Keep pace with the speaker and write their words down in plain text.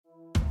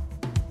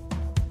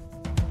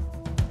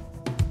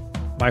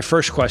my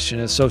first question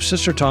is, so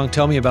Sister Tong,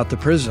 tell me about the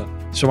prison.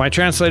 So my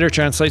translator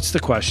translates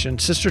the question.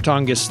 Sister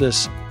Tong gets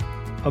this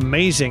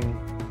amazing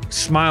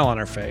smile on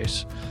her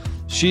face.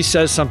 She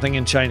says something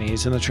in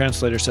Chinese, and the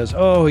translator says,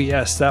 oh,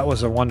 yes, that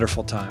was a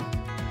wonderful time.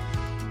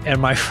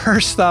 And my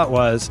first thought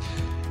was,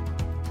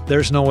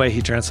 there's no way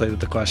he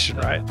translated the question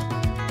right.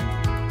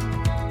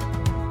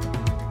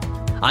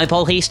 I'm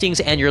Paul Hastings,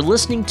 and you're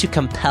listening to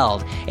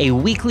Compelled, a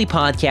weekly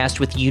podcast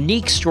with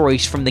unique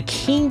stories from the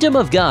kingdom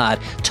of God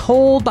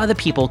told by the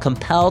people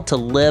compelled to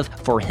live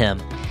for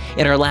Him.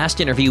 In our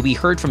last interview, we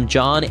heard from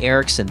John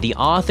Erickson, the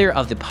author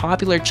of the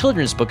popular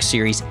children's book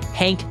series,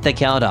 Hank the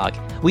Cowdog.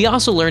 We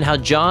also learned how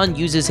John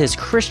uses his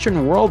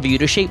Christian worldview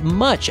to shape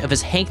much of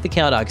his Hank the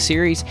Cowdog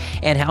series,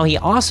 and how he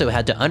also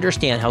had to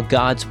understand how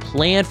God's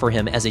plan for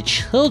him as a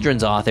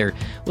children's author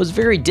was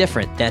very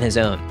different than his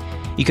own.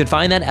 You can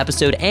find that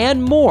episode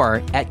and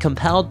more at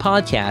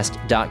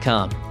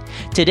compelledpodcast.com.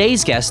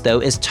 Today's guest, though,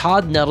 is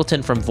Todd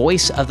Nettleton from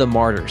Voice of the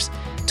Martyrs.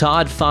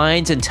 Todd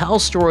finds and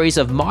tells stories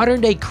of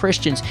modern-day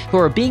Christians who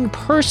are being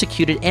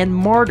persecuted and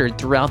martyred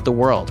throughout the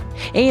world.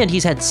 And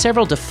he's had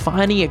several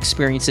defining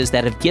experiences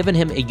that have given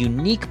him a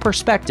unique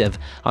perspective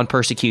on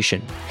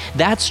persecution.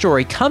 That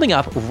story coming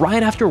up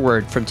right after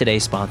word from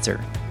today's sponsor.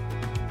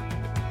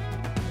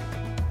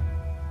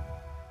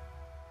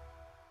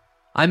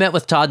 I met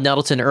with Todd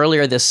Nettleton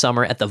earlier this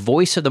summer at the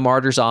Voice of the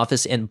Martyrs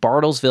office in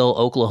Bartlesville,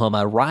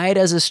 Oklahoma, right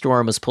as a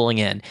storm was pulling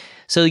in,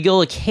 so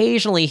you'll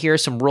occasionally hear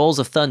some rolls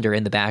of thunder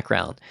in the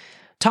background.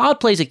 Todd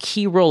plays a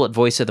key role at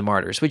Voice of the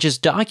Martyrs, which is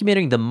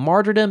documenting the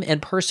martyrdom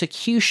and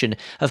persecution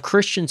of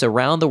Christians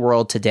around the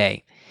world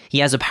today. He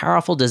has a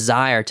powerful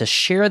desire to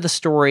share the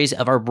stories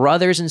of our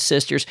brothers and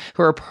sisters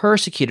who are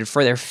persecuted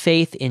for their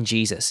faith in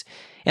Jesus.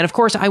 And of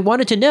course, I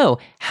wanted to know,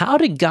 how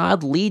did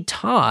God lead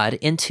Todd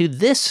into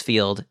this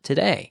field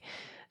today?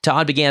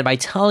 Todd began by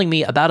telling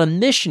me about a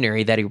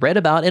missionary that he read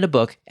about in a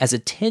book as a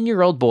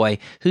 10-year-old boy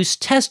whose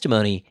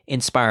testimony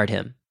inspired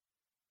him.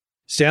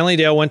 Stanley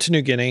Dale went to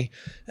New Guinea.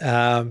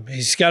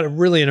 He's got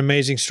really an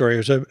amazing story. He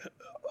was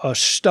a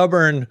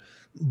stubborn,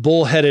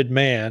 bullheaded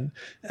man,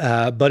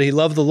 but he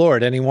loved the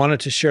Lord and he wanted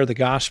to share the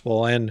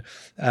gospel. And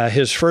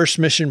his first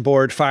mission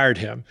board fired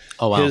him.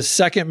 Oh, wow. His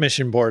second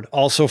mission board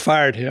also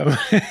fired him.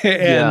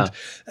 And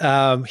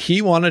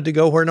he wanted to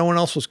go where no one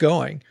else was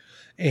going.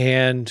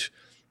 And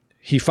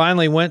he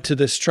finally went to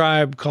this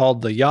tribe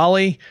called the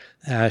Yali,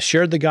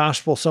 shared the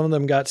gospel. Some of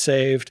them got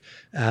saved,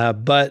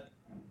 but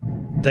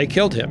they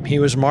killed him. He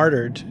was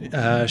martyred,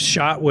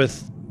 shot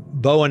with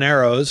bow and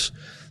arrows.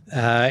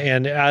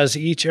 And as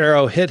each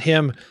arrow hit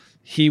him,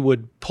 he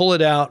would pull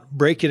it out,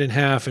 break it in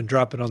half, and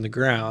drop it on the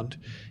ground.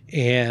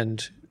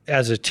 And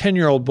as a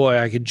 10-year-old boy,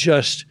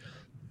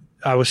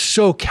 I was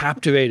so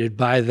captivated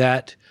by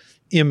that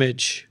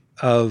image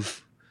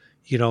of,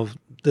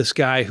 this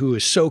guy who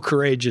is so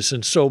courageous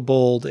and so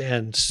bold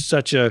and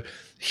such a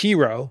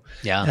hero.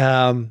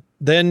 Yeah.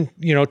 Then,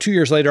 2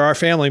 years later, our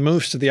family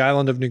moves to the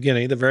island of New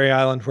Guinea, the very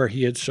island where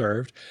he had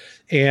served.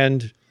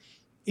 And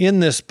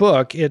in this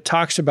book, it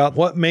talks about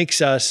what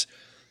makes us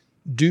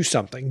do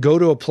something, go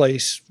to a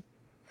place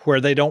where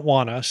they don't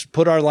want us,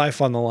 put our life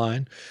on the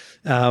line.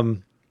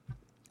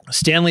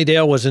 Stanley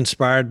Dale was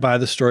inspired by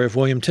the story of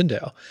William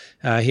Tyndale.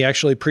 He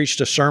actually preached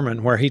a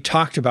sermon where he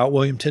talked about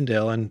William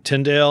Tyndale, and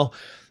Tyndale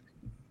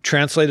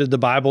translated the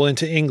Bible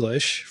into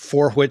English,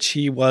 for which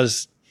he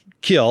was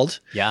killed.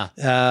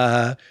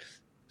 Yeah.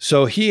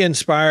 So he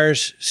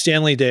inspires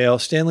Stanley Dale.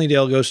 Stanley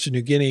Dale goes to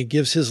New Guinea,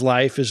 gives his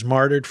life, is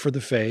martyred for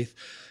the faith.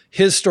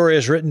 His story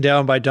is written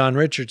down by Don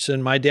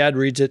Richardson. My dad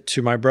reads it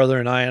to my brother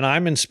and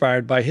I'm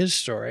inspired by his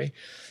story.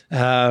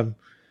 Who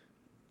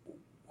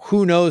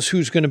knows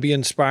who's going to be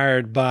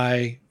inspired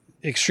by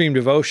Extreme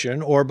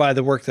Devotion or by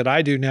the work that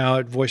I do now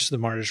at Voice of the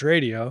Martyrs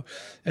Radio,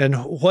 and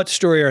what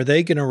story are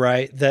they going to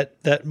write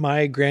that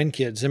my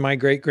grandkids and my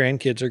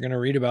great-grandkids are going to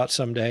read about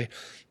someday.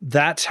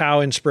 That's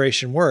how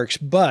inspiration works.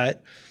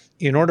 But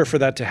in order for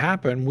that to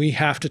happen, we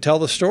have to tell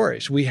the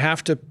stories. We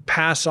have to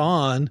pass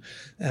on,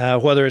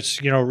 whether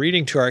it's,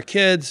 reading to our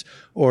kids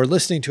or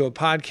listening to a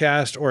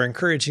podcast or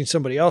encouraging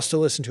somebody else to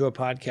listen to a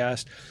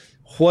podcast.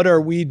 What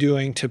are we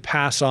doing to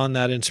pass on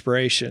that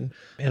inspiration?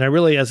 And I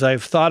really, as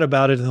I've thought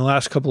about it in the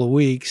last couple of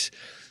weeks,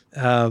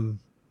 I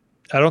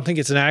don't think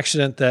it's an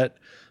accident that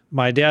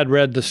my dad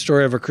read the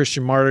story of a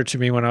Christian martyr to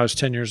me when I was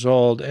 10 years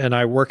old, and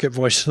I work at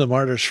Voice of the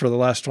Martyrs for the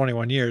last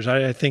 21 years.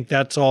 I think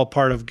that's all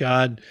part of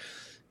God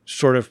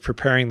sort of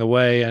preparing the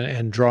way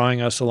and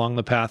drawing us along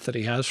the path that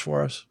he has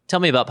for us. Tell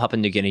me about Papua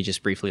New Guinea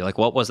just briefly.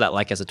 What was that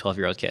like as a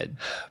 12-year-old kid?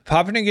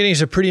 Papua New Guinea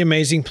is a pretty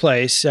amazing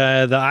place.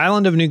 The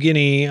island of New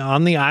Guinea,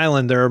 on the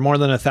island, there are more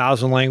than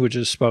 1,000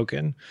 languages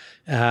spoken.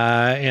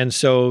 And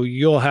so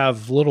you'll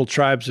have little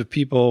tribes of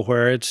people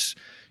where it's,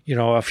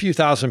 a few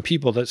thousand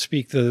people that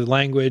speak the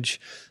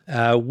language.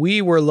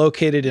 We were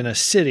located in a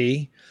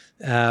city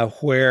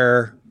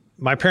where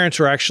my parents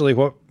were actually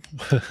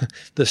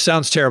this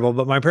sounds terrible,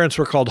 but my parents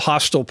were called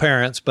hostile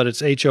parents, but it's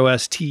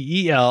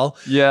Hostel.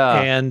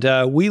 Yeah.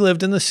 And we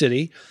lived in the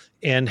city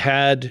and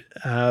had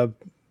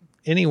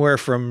anywhere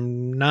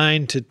from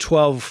 9 to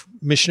 12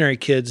 missionary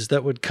kids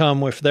that would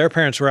come if their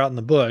parents were out in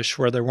the bush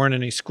where there weren't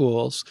any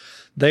schools.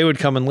 They would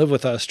come and live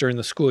with us during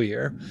the school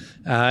year.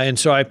 And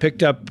so I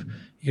picked up,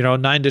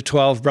 9 to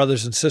 12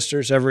 brothers and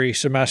sisters every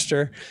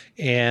semester.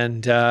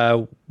 And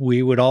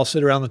we would all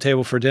sit around the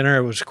table for dinner.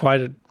 It was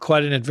quite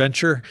an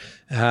adventure.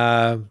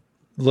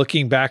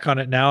 Looking back on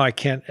it now,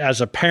 as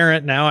a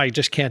parent now, I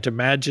just can't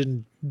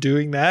imagine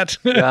doing that.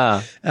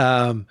 Yeah.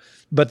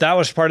 But that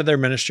was part of their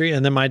ministry.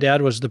 And then my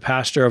dad was the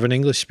pastor of an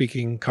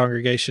English-speaking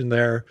congregation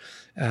there.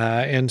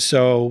 And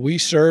so we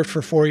served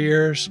for 4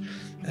 years.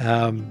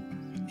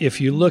 If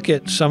you look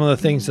at some of the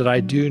things that I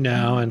do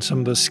now and some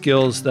of the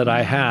skills that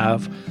I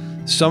have,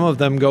 some of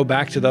them go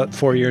back to the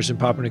 4 years in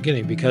Papua New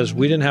Guinea because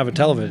we didn't have a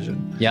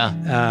television.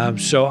 Yeah.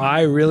 So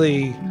I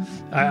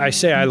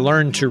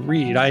learned to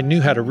read. I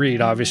knew how to read,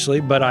 obviously,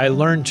 but I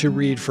learned to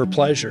read for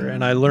pleasure.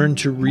 And I learned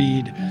to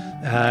read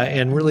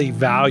and really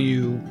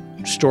value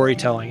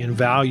storytelling and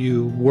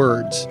value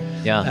words.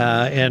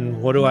 Yeah.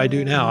 And what do I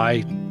do now?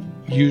 I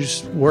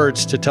use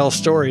words to tell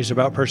stories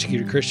about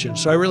persecuted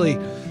Christians. So I really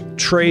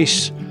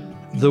trace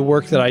the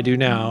work that I do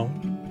now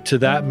to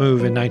that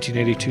move in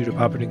 1982 to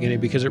Papua New Guinea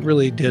because it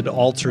really did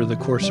alter the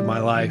course of my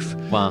life.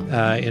 Wow.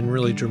 In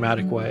really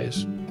dramatic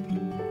ways.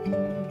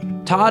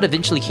 Todd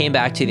eventually came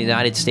back to the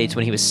United States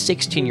when he was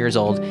 16 years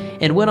old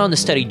and went on to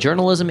study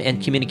journalism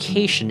and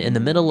communication in the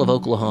middle of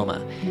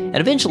Oklahoma. And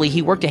eventually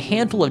he worked a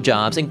handful of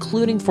jobs,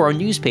 including for a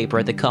newspaper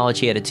at the college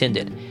he had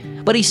attended.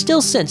 But he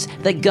still sensed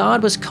that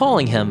God was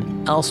calling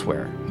him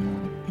elsewhere.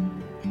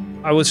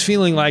 I was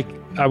feeling like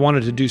I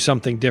wanted to do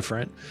something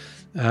different,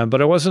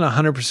 but I wasn't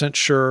 100%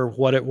 sure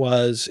what it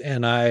was.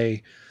 And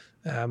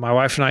my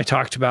wife and I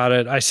talked about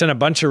it. I sent a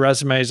bunch of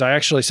resumes. I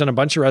actually sent a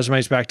bunch of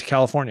resumes back to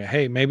California.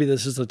 Hey, maybe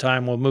this is the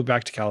time we'll move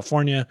back to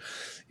California.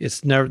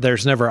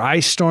 There's never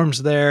ice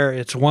storms there.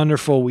 It's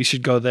wonderful. We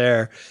should go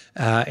there.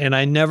 And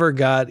I never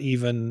got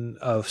even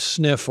a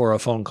sniff or a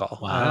phone call.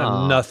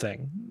 Wow.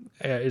 Nothing.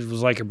 It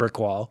was like a brick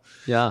wall.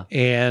 Yeah.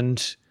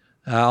 And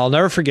I'll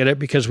never forget it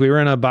because we were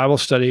in a Bible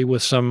study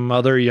with some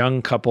other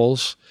young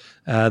couples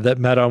that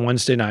met on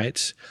Wednesday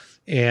nights.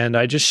 And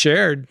I just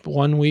shared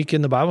 1 week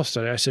in the Bible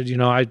study. I said,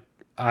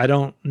 I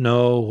don't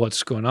know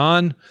what's going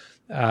on.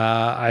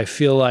 I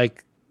feel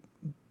like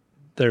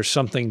there's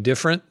something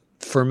different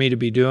for me to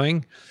be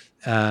doing.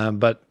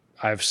 But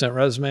I've sent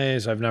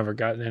resumes. I've never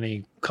gotten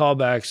any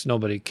callbacks.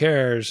 Nobody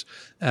cares.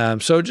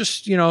 So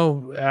just,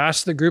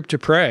 ask the group to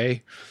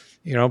pray,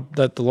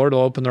 that the Lord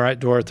will open the right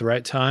door at the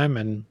right time.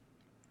 And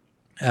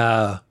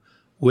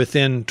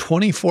within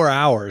 24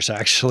 hours,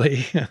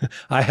 actually,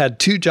 I had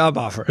 2 job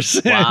offers.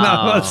 Wow. And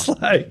I was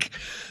like,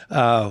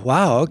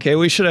 wow, okay,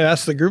 we should have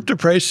asked the group to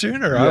pray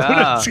sooner.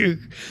 Yeah.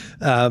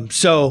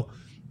 So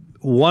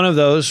one of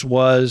those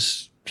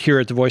was here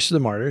at the Voice of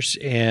the Martyrs.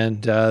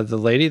 And the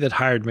lady that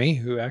hired me,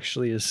 who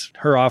actually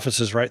her office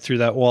is right through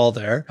that wall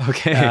there.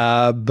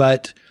 Okay.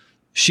 But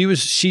she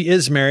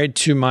is married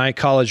to my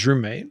college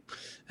roommate.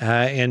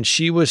 And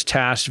she was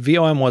tasked,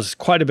 VOM was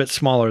quite a bit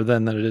smaller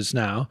then than it is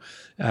now.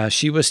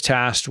 She was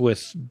tasked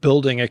with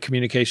building a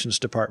communications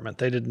department.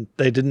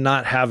 They did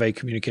not have a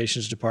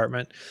communications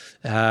department.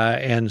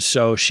 And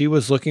so she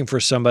was looking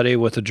for somebody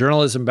with a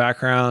journalism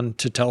background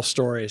to tell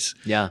stories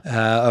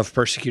of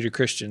persecuted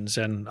Christians.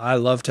 And I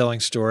love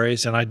telling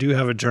stories, and I do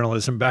have a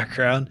journalism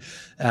background.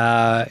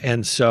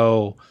 And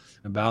so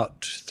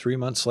about 3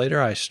 months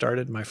later, I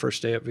started my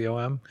first day at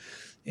VOM.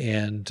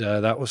 And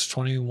that was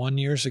 21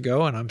 years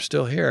ago, and I'm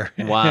still here.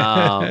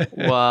 Wow.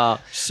 Wow.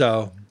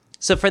 So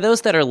for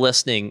those that are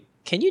listening,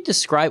 can you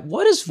describe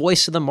what is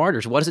Voice of the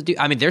Martyrs? What does it do?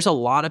 I mean, there's a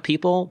lot of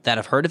people that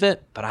have heard of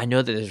it, but I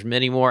know that there's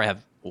many more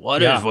have.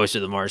 What is Voice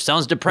of the Martyrs?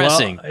 Sounds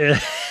depressing. Well,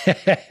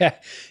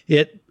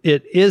 it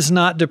is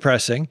not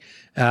depressing.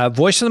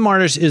 Voice of the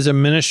Martyrs is a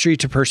ministry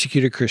to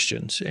persecuted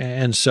Christians.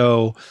 And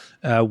so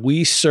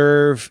we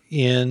serve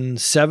in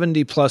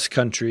 70 plus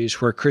countries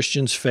where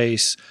Christians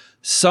face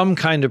some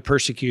kind of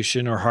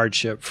persecution or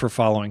hardship for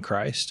following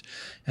Christ.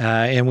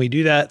 And we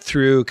do that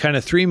through kind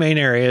of 3 main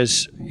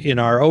areas in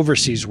our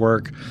overseas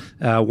work.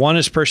 One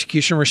is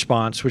persecution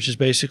response, which is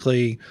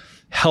basically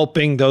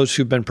helping those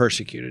who've been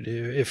persecuted.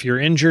 If you're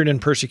injured in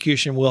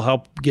persecution, we'll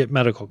help get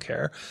medical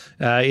care.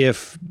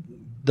 If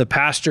the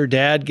pastor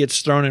dad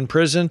gets thrown in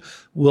prison,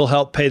 we'll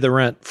help pay the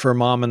rent for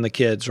mom and the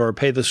kids or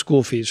pay the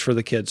school fees for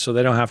the kids so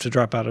they don't have to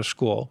drop out of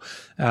school.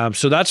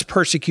 So that's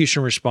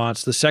persecution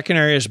response. The second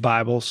area is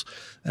Bibles.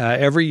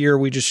 Every year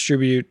we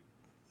distribute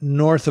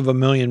north of 1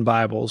 million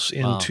Bibles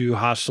into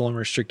hostile and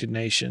restricted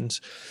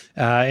nations.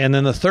 And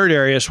then the third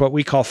area is what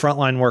we call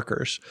frontline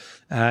workers.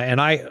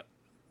 And I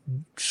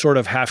sort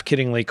of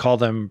half-kiddingly call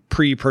them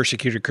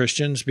pre-persecuted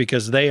Christians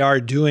because they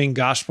are doing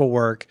gospel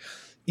work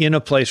in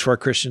a place where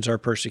Christians are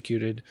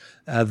persecuted.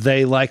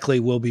 They likely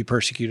will be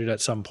persecuted at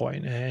some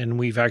point. And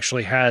we've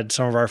actually had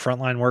some of our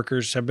frontline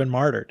workers have been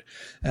martyred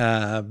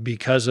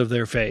because of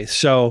their faith.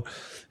 So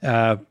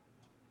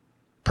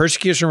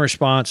persecution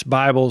response,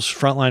 Bibles,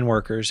 frontline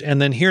workers.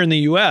 And then here in the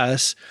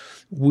U.S.,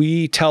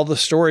 we tell the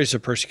stories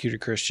of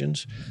persecuted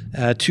Christians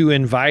to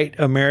invite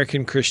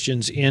American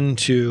Christians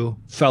into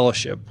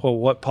fellowship,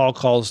 what Paul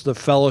calls the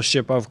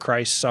fellowship of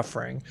Christ's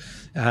suffering.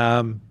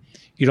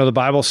 The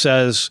Bible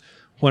says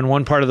when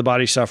one part of the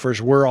body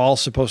suffers, we're all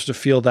supposed to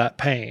feel that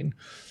pain.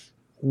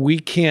 We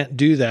can't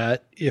do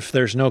that if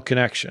there's no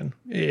connection.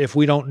 If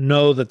we don't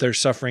know that there's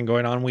suffering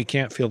going on, we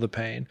can't feel the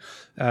pain.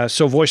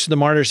 So Voice of the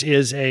Martyrs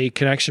is a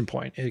connection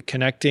point,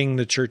 connecting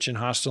the church in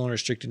hostile and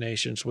restricted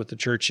nations with the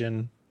church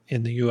in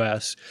the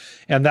U.S.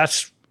 And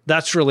that's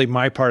really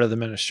my part of the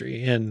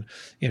ministry in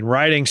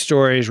writing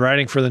stories,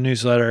 writing for the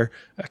newsletter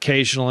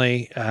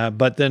occasionally,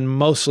 but then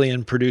mostly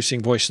in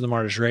producing Voice of the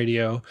Martyrs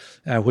Radio,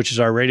 which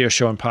is our radio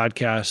show and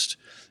podcast,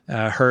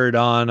 heard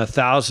on a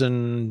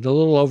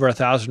little over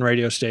 1,000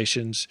 radio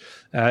stations,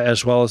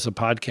 as well as the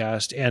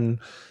podcast. And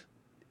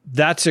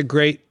that's a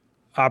great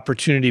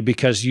opportunity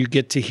because you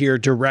get to hear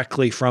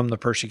directly from the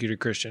persecuted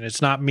Christian.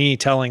 It's not me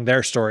telling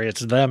their story.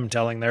 It's them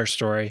telling their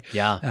story.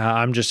 Yeah.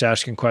 I'm just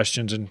asking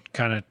questions and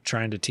kind of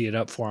trying to tee it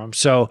up for them.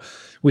 So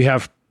we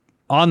have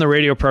on the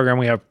radio program,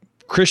 we have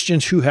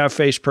Christians who have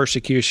faced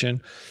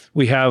persecution.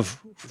 We have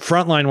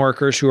frontline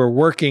workers who are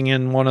working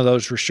in one of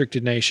those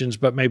restricted nations,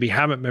 but maybe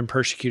haven't been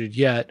persecuted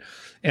yet.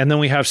 And then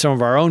we have some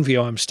of our own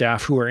VOM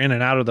staff who are in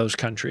and out of those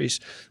countries.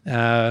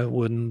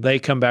 When they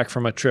come back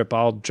from a trip,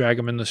 I'll drag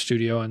them in the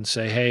studio and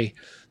say, hey,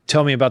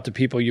 tell me about the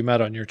people you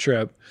met on your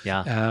trip.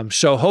 Yeah.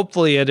 So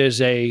hopefully it is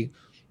a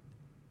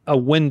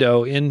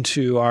window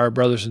into our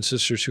brothers and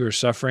sisters who are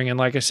suffering. And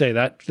like I say,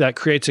 that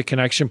creates a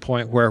connection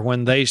point where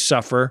when they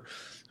suffer,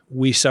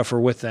 we suffer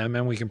with them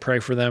and we can pray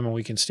for them and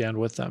we can stand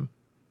with them.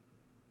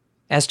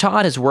 As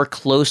Todd has worked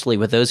closely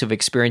with those who've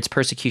experienced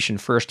persecution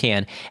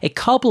firsthand, a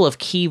couple of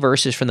key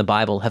verses from the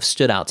Bible have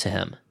stood out to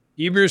him.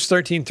 Hebrews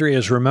 13:3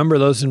 is remember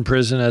those in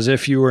prison as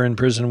if you were in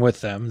prison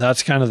with them.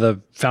 That's kind of the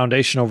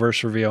foundational verse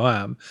for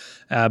VOM.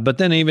 But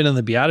then even in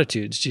the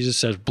Beatitudes, Jesus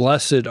says,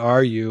 blessed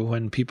are you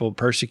when people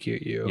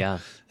persecute you,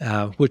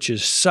 which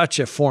is such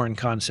a foreign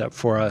concept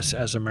for us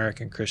as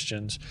American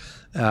Christians.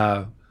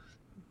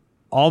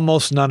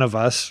 Almost none of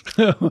us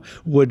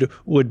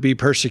would be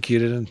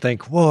persecuted and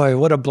think, boy,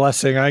 what a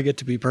blessing, I get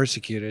to be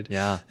persecuted.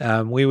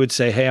 Yeah. We would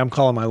say, hey, I'm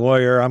calling my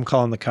lawyer, I'm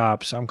calling the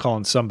cops, I'm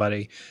calling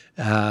somebody.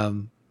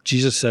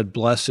 Jesus said,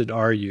 blessed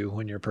are you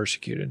when you're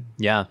persecuted.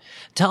 Yeah.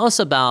 Tell us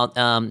about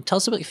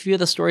a few of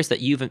the stories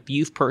that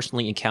you've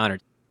personally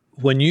encountered.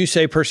 When you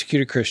say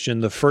persecuted Christian,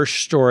 the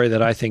first story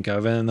that I think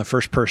of, and the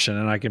first person,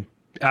 and I can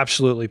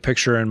absolutely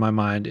picture her in my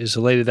mind, is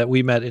a lady that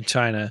we met in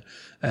China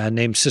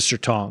named Sister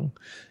Tong.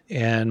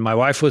 And my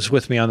wife was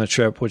with me on the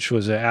trip, which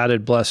was an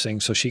added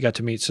blessing. So she got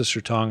to meet Sister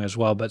Tong as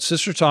well. But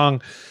Sister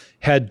Tong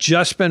had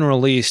just been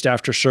released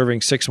after serving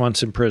 6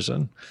 months in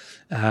prison.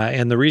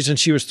 And the reason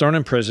she was thrown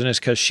in prison is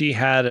because she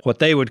had what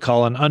they would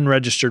call an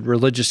unregistered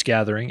religious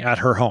gathering at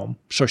her home.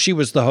 So she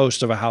was the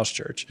host of a house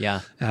church.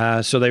 Yeah.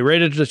 So they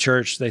raided the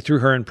church. They threw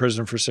her in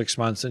prison for 6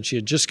 months. And she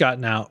had just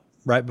gotten out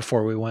right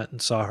before we went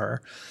and saw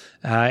her.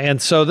 And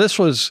so this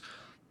was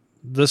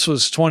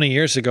 20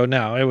 years ago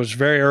now. It was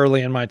very early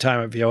in my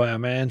time at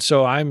VOM. And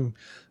so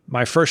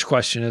my first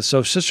question is,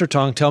 so Sister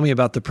Tong, tell me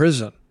about the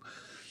prison.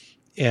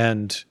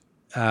 And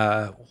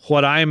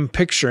what I'm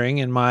picturing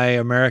in my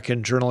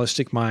American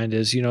journalistic mind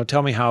is,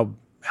 tell me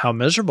how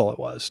miserable it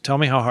was. Tell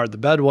me how hard the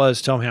bed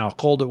was. Tell me how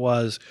cold it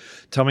was.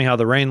 Tell me how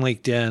the rain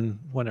leaked in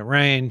when it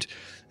rained.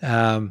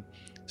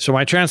 So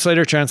my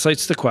translator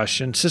translates the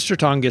question. Sister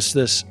Tong gets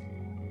this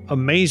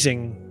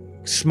amazing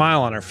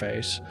smile on her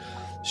face.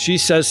 She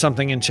says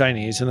something in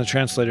Chinese, and the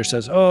translator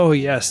says, oh,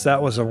 yes,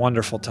 that was a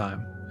wonderful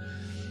time.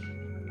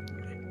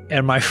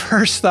 And my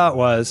first thought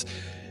was,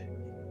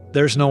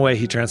 there's no way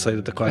he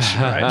translated the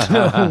question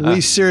right. We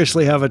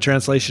seriously have a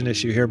translation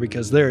issue here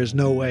because there is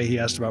no way he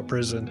asked about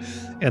prison.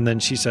 And then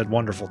she said,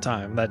 wonderful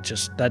time.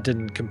 That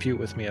didn't compute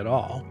with me at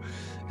all.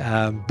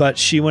 But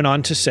she went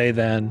on to say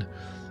then,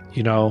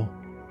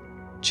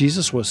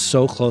 Jesus was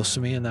so close to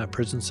me in that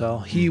prison cell.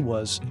 He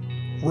was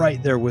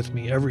right there with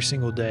me every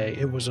single day.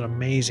 It was an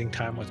amazing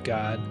time with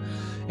God.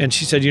 And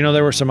she said,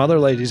 there were some other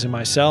ladies in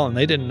my cell and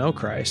they didn't know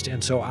Christ.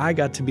 And so I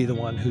got to be the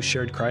one who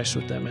shared Christ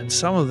with them. And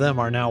some of them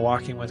are now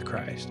walking with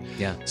Christ.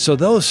 Yeah. So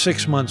those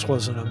 6 months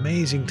was an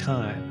amazing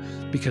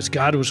time because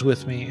God was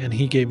with me and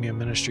he gave me a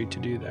ministry to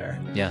do there.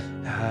 Yeah.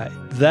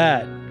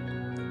 That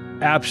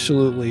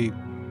absolutely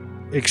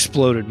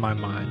exploded my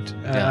mind.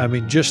 Yeah.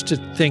 Just to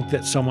think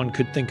that someone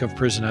could think of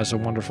prison as a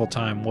wonderful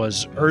time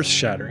was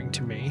earth-shattering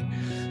to me.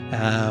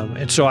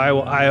 And so I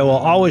will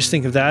always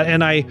think of that.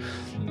 And I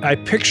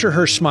picture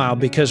her smile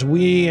because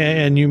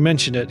and you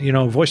mentioned it,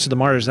 Voice of the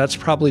Martyrs, that's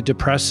probably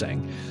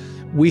depressing.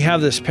 We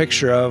have this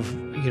picture of,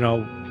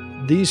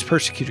 these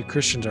persecuted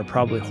Christians are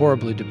probably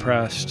horribly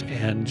depressed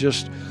and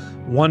just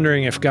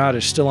wondering if God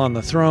is still on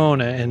the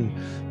throne. And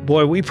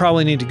boy, we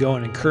probably need to go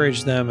and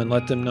encourage them and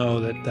let them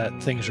know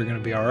that things are going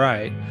to be all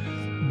right.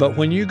 But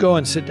when you go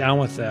and sit down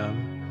with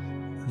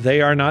them, they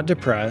are not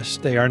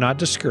depressed. They are not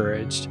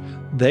discouraged.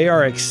 They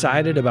are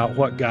excited about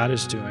what God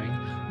is doing.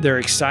 They're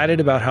excited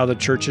about how the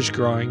church is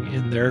growing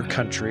in their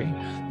country.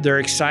 They're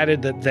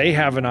excited that they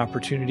have an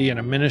opportunity and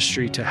a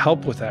ministry to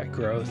help with that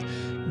growth.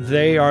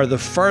 They are the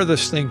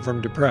farthest thing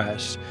from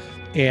depressed.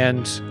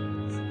 And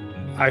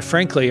I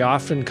frankly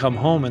often come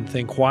home and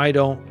think, why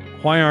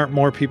aren't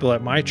more people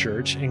at my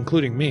church,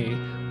 including me,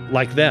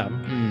 like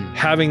them,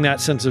 having that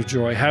sense of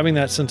joy, having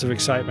that sense of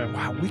excitement?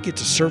 Wow, we get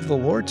to serve the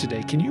Lord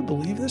today. Can you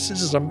believe this?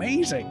 This is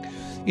amazing.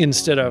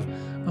 Instead of,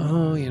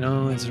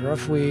 it's a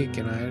rough week,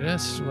 and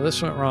this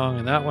went wrong,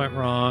 and that went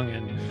wrong,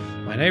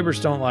 and my neighbors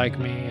don't like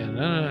me,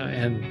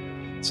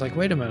 and it's like,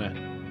 wait a minute,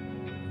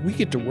 we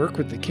get to work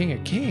with the King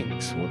of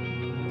Kings.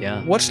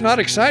 What's not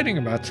exciting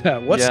about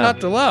that? What's not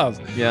to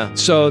love? Yeah.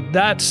 So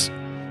that's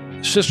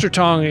Sister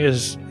Tong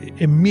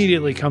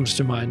immediately comes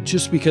to mind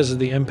just because of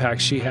the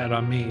impact she had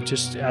on me,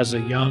 just as a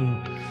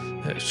young,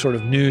 sort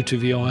of new to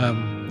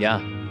VOM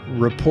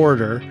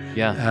reporter.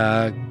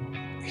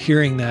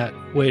 Hearing that,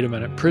 wait a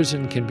minute,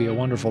 prison can be a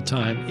wonderful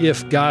time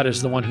if God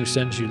is the one who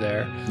sends you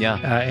there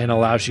and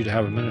allows you to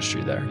have a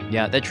ministry there.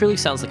 Yeah, that truly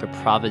sounds like a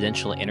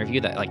providential interview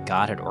that like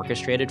God had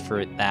orchestrated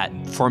for that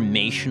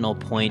formational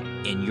point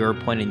in your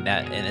point in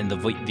that in the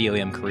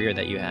VOM career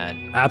that you had.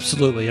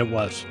 Absolutely, it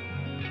was.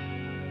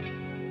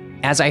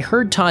 As I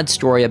heard Todd's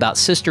story about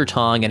Sister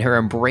Tong and her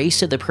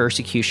embrace of the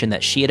persecution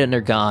that she had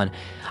undergone,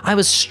 I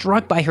was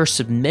struck by her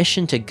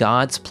submission to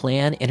God's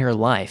plan in her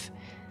life.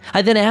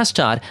 I then asked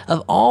Todd,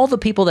 of all the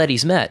people that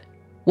he's met,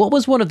 what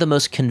was one of the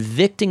most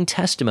convicting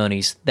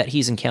testimonies that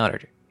he's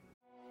encountered?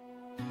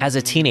 As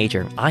a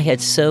teenager, I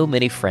had so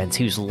many friends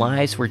whose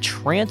lives were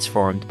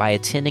transformed by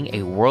attending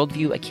a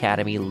Worldview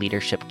Academy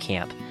leadership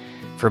camp.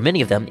 For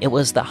many of them, it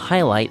was the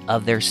highlight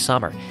of their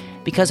summer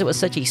because it was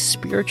such a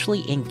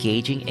spiritually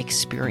engaging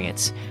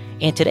experience.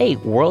 And today,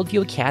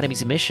 Worldview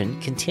Academy's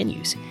mission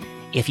continues.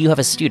 If you have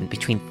a student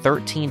between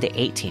 13 to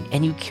 18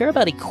 and you care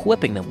about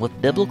equipping them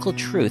with biblical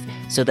truth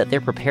so that they're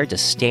prepared to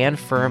stand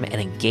firm and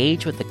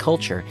engage with the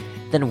culture,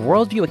 then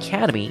Worldview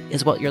Academy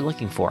is what you're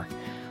looking for.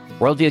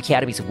 Worldview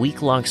Academy's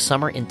week-long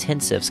summer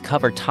intensives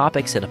cover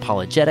topics in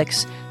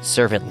apologetics,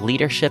 servant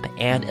leadership,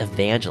 and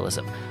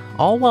evangelism,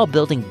 all while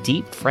building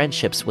deep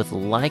friendships with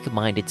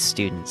like-minded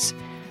students.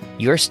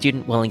 Your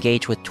student will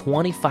engage with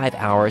 25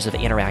 hours of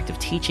interactive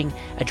teaching,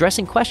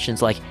 addressing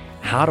questions like,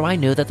 how do I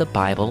know that the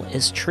Bible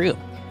is true?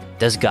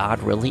 Does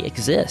God really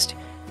exist?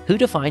 Who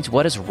defines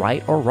what is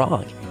right or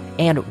wrong?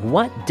 And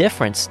what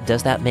difference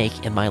does that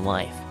make in my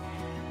life?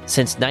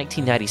 Since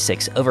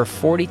 1996, over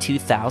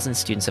 42,000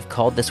 students have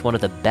called this one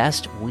of the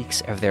best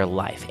weeks of their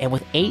life. And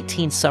with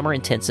 18 summer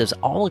intensives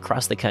all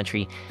across the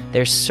country,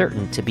 there's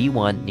certain to be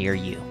one near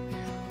you.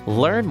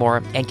 Learn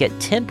more and get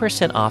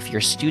 10% off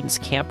your student's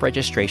camp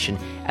registration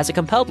as a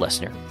Compelled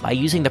listener by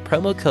using the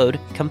promo code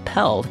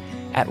COMPELLED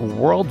at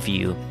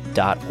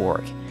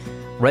worldview.org.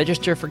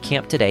 Register for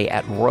camp today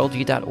at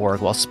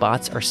worldview.org while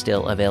spots are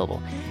still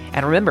available.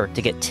 And remember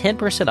to get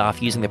 10%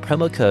 off using the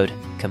promo code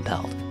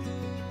COMPELLED.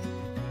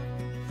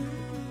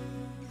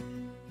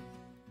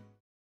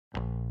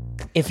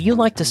 If you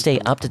like to stay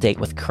up to date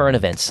with current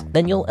events,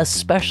 then you'll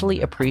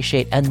especially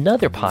appreciate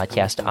another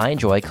podcast I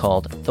enjoy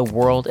called The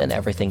World and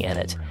Everything in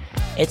It.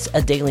 It's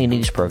a daily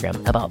news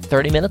program about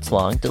 30 minutes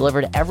long,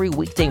 delivered every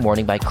weekday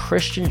morning by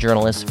Christian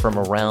journalists from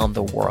around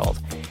the world.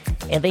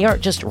 And they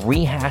aren't just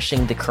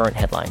rehashing the current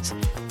headlines.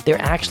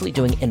 They're actually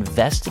doing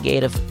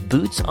investigative,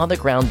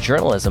 boots-on-the-ground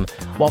journalism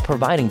while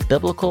providing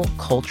biblical,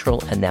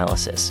 cultural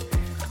analysis.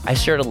 I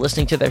started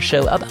listening to their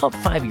show about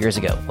 5 years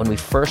ago when we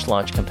first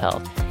launched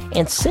Compelled.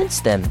 And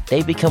since then,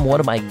 they've become one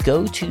of my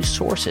go-to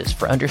sources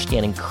for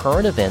understanding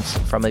current events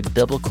from a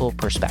biblical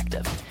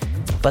perspective.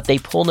 But they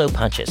pull no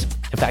punches.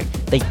 In fact,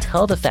 they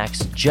tell the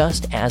facts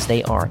just as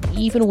they are,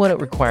 even when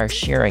it requires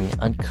sharing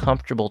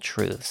uncomfortable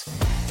truths.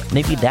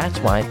 Maybe that's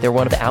why they're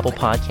one of Apple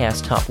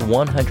Podcasts' top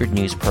 100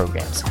 news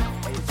programs.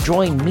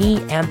 Join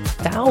me and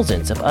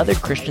thousands of other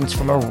Christians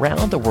from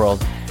around the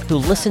world who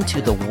listen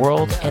to The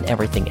World and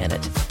Everything in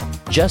It.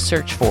 Just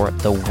search for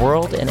The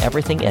World and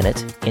Everything in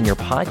It in your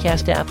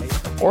podcast app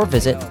or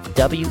visit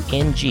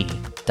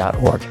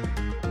WNG.org.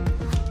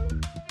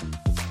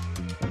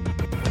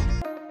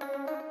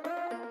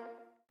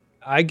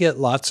 I get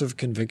lots of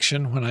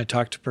conviction when I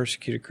talk to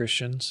persecuted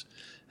Christians.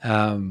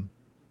 I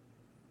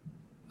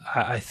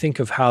think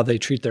of how they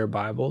treat their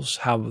Bibles,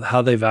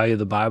 how they value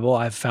the Bible.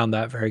 I've found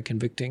that very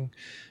convicting.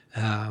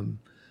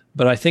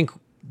 But I think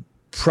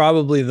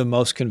probably the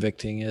most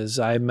convicting is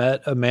I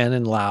met a man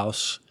in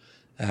Laos.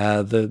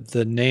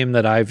 The name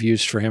that I've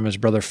used for him is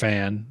Brother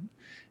Fan.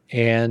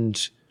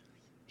 And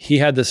he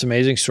had this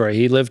amazing story.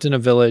 He lived in a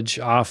village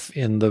off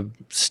in the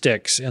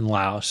sticks in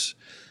Laos.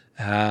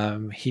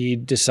 He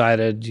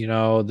decided,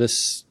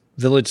 this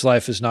village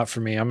life is not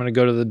for me. I'm going to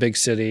go to the big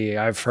city.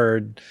 I've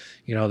heard,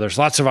 there's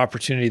lots of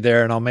opportunity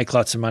there and I'll make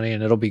lots of money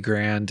and it'll be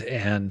grand.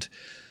 And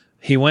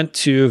he went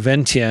to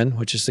Vientiane,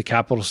 which is the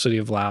capital city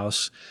of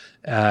Laos.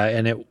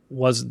 And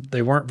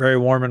they weren't very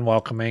warm and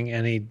welcoming,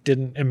 and he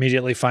didn't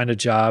immediately find a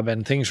job,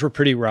 and things were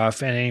pretty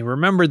rough. And he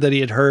remembered that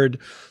he had heard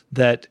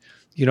that,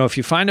 if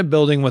you find a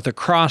building with a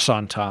cross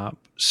on top,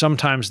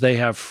 sometimes they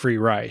have free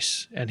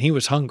rice, and he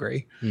was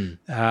hungry.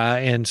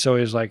 And so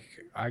he was like,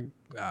 I'm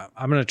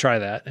going to try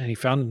that. And he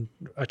found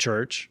a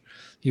church.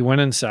 He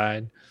went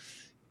inside.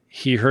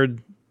 He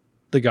heard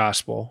the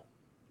gospel.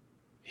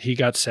 He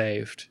got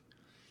saved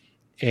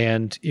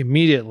and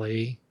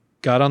immediately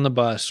got on the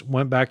bus,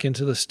 went back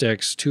into the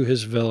sticks to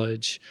his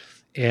village,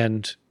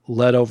 and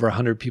led over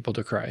 100 people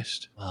to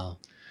Christ. Wow.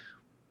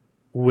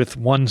 With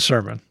one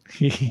sermon.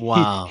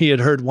 Wow. He had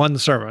heard one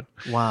sermon.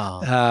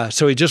 Wow.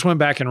 So he just went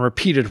back and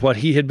repeated what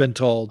he had been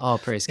told. Oh,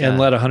 praise God. And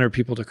led 100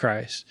 people to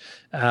Christ.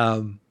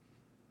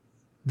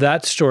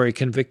 That story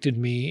convicted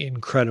me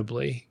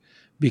incredibly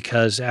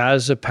because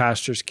as a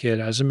pastor's kid,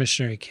 as a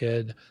missionary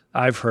kid,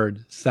 I've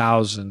heard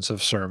thousands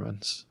of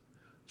sermons,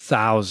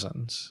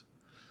 thousands.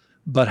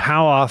 But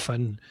how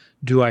often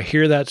do I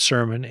hear that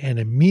sermon and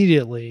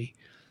immediately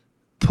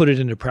put it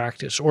into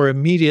practice or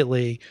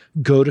immediately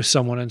go to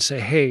someone and say,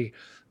 hey,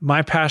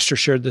 my pastor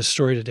shared this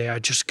story today. I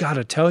just got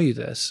to tell you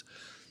this.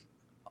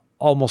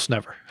 Almost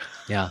never.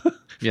 Yeah.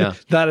 Yeah.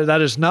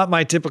 That is not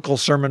my typical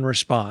sermon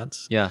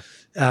response. Yeah.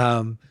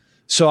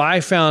 So I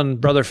found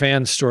Brother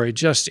Fan's story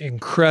just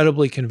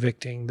incredibly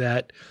convicting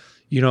that,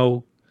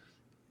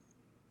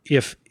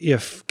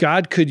 if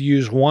God could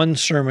use one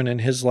sermon in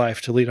his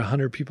life to lead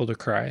 100 people to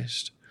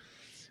Christ,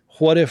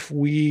 what if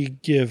we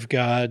give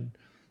God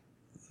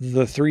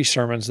the 3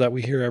 sermons that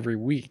we hear every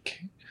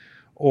week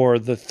or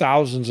the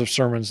thousands of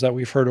sermons that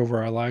we've heard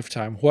over our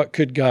lifetime? What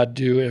could God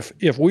do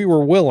if we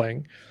were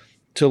willing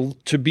to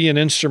be an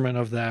instrument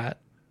of that?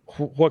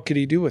 What could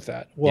he do with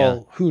that?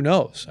 Well, who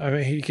knows? I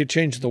mean, he could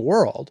change the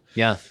world.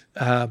 Yeah.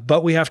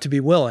 But we have to be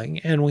willing,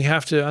 and we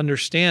have to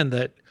understand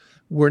that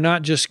we're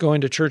not just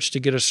going to church to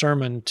get a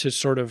sermon to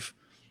sort of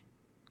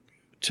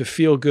to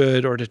feel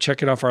good or to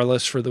check it off our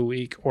list for the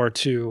week or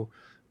to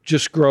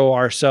just grow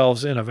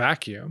ourselves in a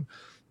vacuum.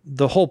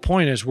 The whole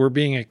point is we're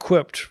being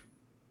equipped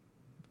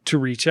to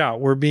reach out.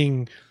 We're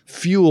being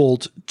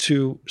fueled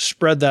to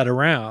spread that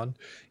around.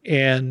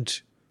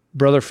 And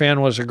Brother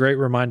Fan was a great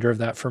reminder of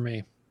that for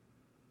me.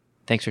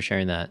 Thanks for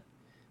sharing that.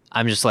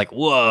 I'm just like,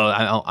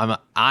 whoa!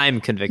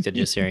 I'm convicted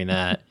just hearing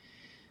that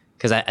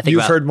because I think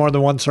you've heard more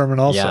than one sermon,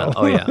 also.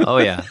 Yeah. Oh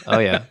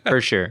yeah. For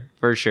sure.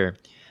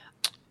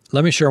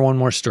 Let me share one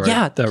more story.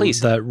 Yeah, please.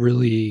 That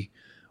really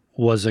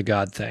was a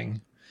God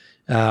thing,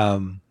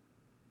 and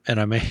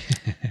I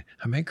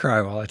may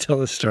cry while I tell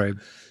this story.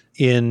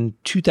 In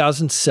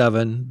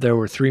 2007, there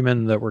were 3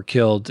 men that were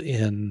killed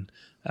in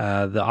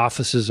the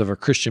offices of a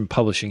Christian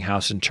publishing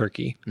house in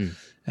Turkey.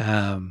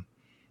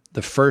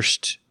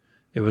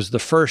 It was the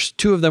first,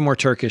 2 of them were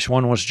Turkish,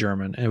 1 was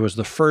German. And it was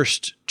the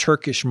first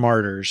Turkish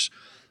martyrs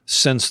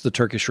since the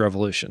Turkish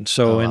Revolution.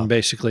 So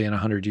basically in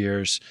 100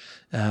 years,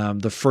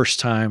 the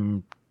first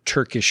time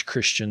Turkish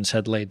Christians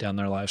had laid down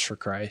their lives for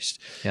Christ.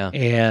 Yeah.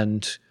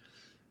 And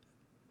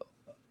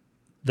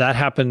that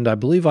happened, I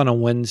believe, on a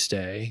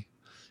Wednesday.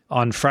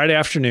 On Friday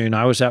afternoon,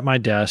 I was at my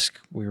desk.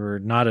 We were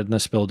not in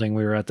this building.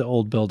 We were at the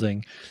old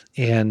building.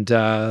 And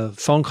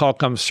phone call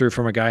comes through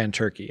from a guy in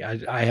Turkey.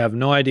 I have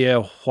no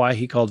idea why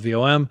he called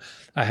VOM.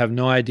 I have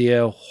no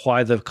idea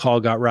why the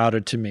call got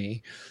routed to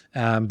me.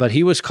 But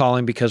he was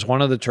calling because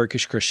one of the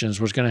Turkish Christians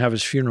was going to have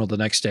his funeral the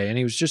next day. And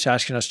he was just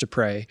asking us to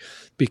pray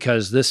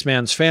because this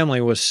man's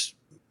family was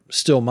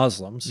still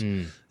Muslims.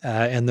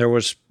 And there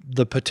was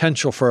the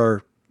potential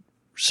for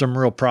some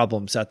real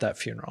problems at that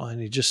funeral. And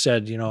he just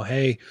said,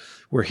 hey,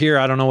 we're here.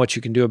 I don't know what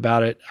you can do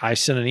about it. I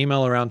sent an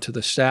email around to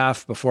the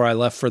staff before I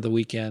left for the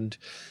weekend.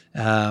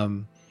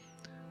 But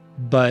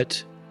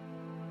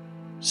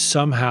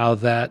somehow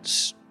that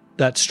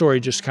story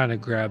just kind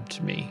of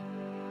grabbed me,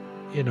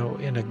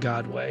 in a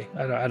God way.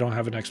 I don't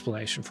have an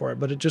explanation for it,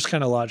 but it just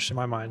kind of lodged in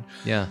my mind.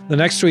 Yeah. The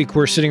next week,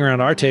 we're sitting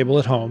around our table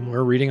at home.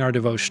 We're reading our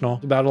devotional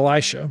about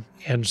Elisha.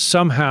 And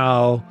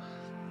somehow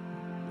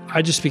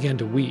I just began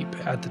to weep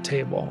at the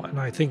table. And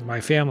I think my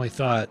family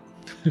thought,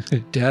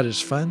 Dad is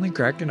finally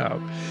cracking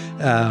up.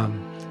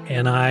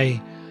 And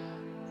I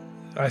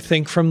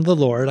think from the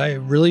Lord, I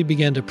really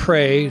began to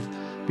pray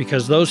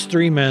because those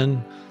 3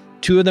 men,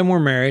 2 of them were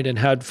married and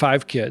had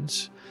 5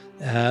 kids.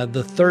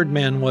 The third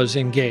man was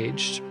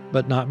engaged,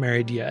 but not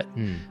married yet.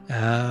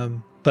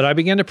 But I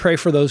began to pray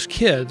for those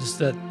kids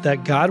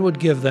that God would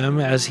give them,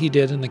 as he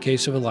did in the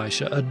case of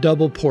Elisha, a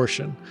double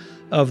portion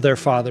of their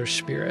father's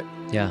spirit.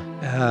 Yeah.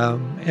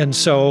 And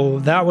so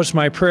that was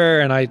my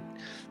prayer. And I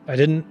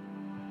didn't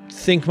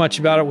think much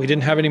about it. We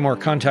didn't have any more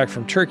contact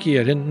from Turkey.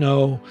 I didn't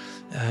know,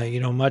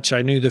 much.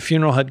 I knew the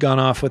funeral had gone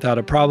off without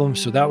a problem.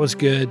 So that was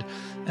good.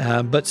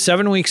 But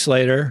 7 weeks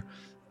later,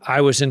 I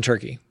was in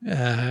Turkey,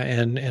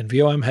 and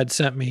VOM had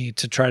sent me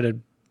to try to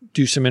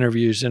do some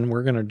interviews, and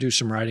we're going to do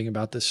some writing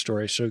about this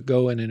story. So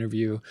go and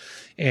interview.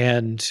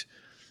 And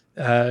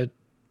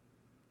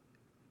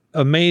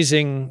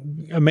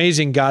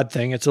amazing God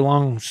thing. It's a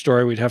long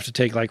story. We'd have to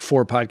take like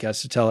 4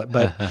 podcasts to tell it.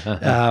 But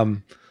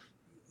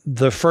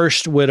the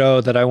first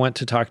widow that I went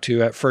to talk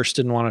to at first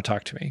didn't want to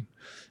talk to me.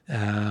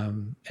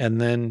 And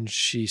then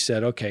she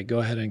said, okay, go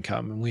ahead and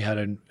come. And we had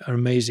an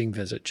amazing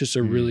visit, just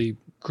a really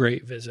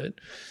great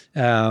visit.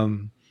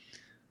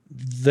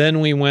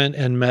 Then we went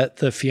and met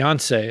the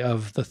fiance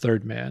of the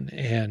third man,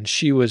 and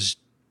she was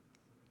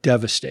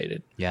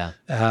devastated. Yeah.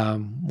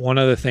 One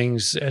of the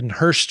things in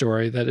her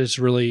story that is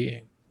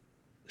really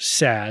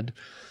sad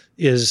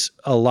is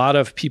a lot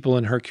of people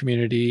in her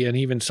community and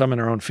even some in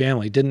her own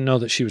family didn't know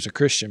that she was a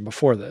Christian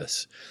before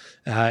this.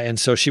 And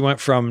so she went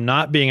from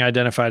not being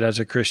identified as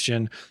a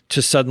Christian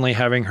to suddenly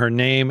having her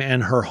name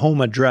and her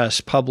home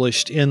address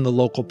published in the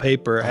local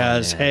paper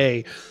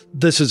hey,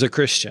 this is a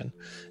Christian.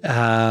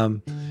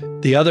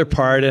 The other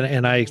part,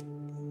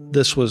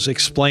 this was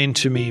explained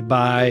to me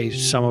by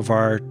some of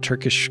our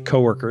Turkish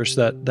coworkers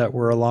that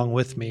were along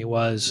with me,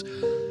 was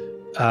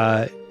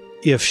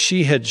if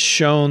she had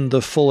shown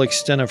the full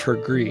extent of her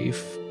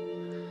grief,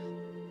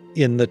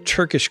 in the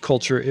Turkish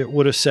culture, it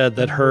would have said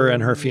that her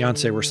and her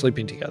fiance were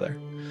sleeping together.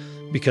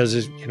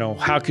 Because,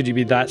 how could you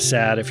be that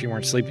sad if you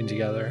weren't sleeping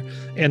together?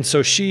 And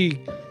so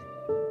she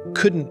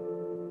couldn't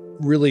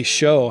really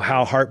show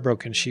how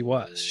heartbroken she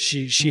was.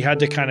 She had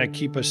to kind of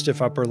keep a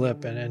stiff upper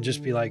lip and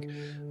just be like,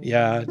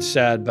 yeah, it's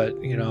sad, but,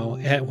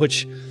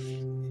 which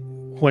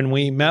when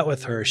we met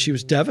with her, she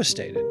was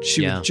devastated.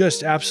 She was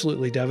just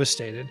absolutely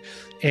devastated.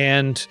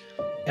 And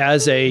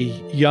as a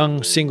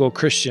young single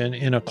Christian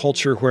in a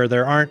culture where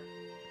there aren't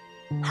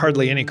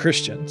hardly any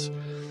Christians,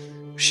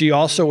 she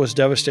also was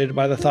devastated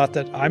by the thought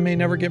that I may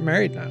never get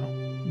married now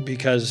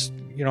because,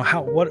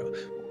 what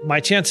my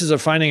chances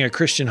of finding a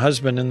Christian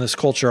husband in this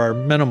culture are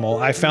minimal.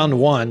 I found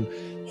one.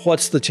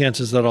 What's the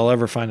chances that I'll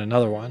ever find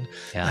another one?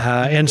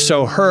 Yeah. And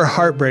so her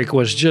heartbreak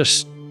was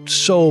just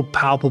so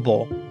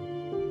palpable.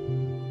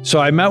 So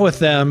I met with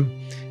them,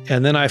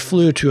 and then I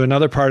flew to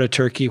another part of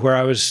Turkey where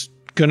I was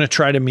going to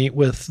try to meet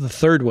with the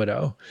third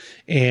widow.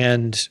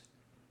 And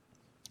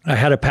I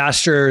had a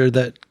pastor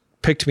that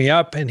picked me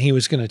up, and he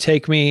was going to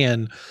take me,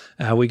 and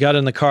we got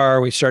in the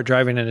car, we start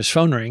driving, and his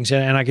phone rings,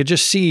 and I could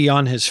just see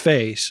on his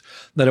face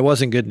that it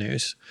wasn't good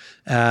news.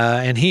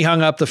 And he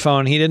hung up the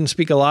phone. He didn't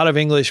speak a lot of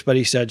English, but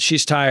he said,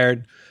 she's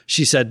tired.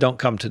 She said, don't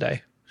come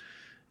today.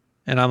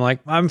 And I'm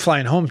like, I'm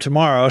flying home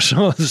tomorrow,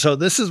 so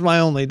this is my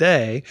only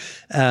day.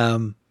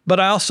 But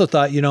I also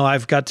thought,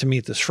 I've got to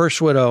meet this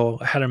first widow.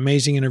 I had an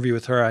amazing interview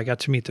with her. I got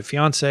to meet the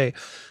fiance,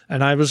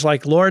 and I was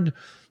like, Lord,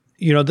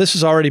 this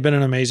has already been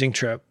an amazing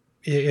trip.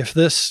 If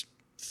this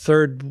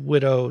third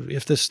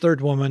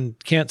woman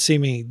can't see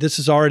me, this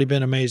has already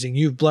been amazing.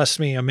 You've blessed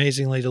me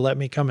amazingly to let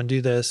me come and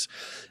do this.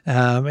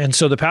 And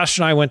so the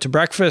pastor and I went to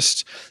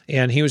breakfast,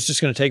 and he was just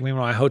going to take me to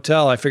my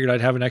hotel. I figured I'd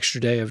have an extra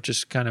day of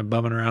just kind of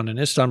bumming around in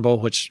Istanbul,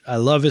 which I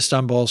love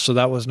Istanbul, so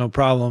that was no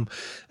problem.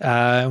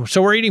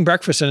 So we're eating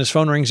breakfast, and his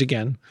phone rings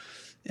again.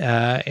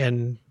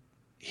 And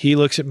he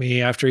looks at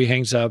me after he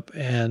hangs up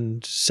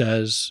and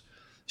says,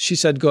 she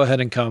said, go ahead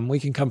and come. We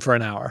can come for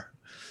an hour.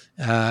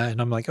 And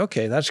I'm like,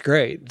 okay, that's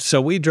great.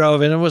 So we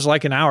drove, and it was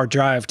like an hour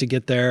drive to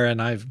get there. And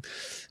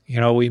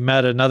we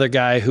met another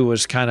guy who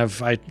was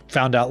I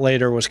found out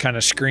later, was kind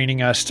of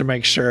screening us to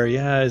make sure,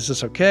 is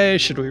this okay?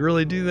 Should we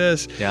really do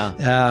this? Yeah.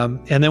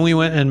 And then we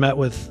went and met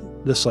with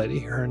this lady.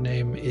 Her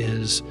name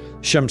is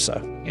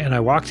Shamsa. And I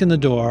walked in the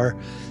door,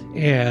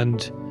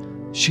 and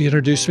she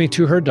introduced me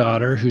to her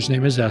daughter, whose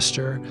name is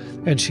Esther.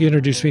 And she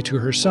introduced me to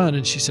her son,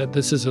 and she said,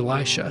 this is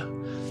Elisha.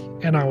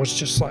 And I was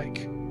just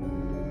like,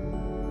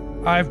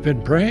 I've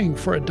been praying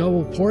for a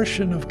double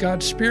portion of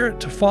God's Spirit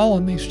to fall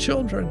on these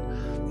children,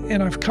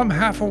 and I've come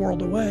half a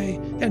world away,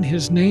 and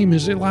his name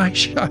is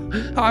Elisha.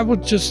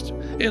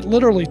 It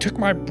literally took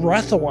my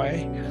breath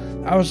away.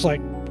 I was like,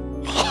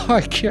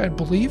 I can't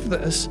believe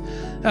this.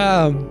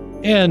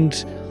 And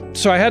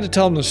so I had to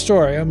tell him the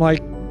story. I'm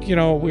like, we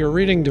were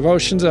reading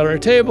devotions at our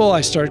table.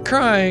 I started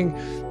crying.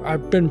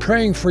 I've been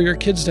praying for your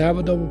kids to have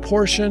a double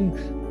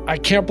portion. I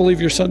can't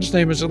believe your son's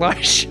name is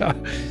Elisha.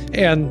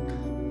 And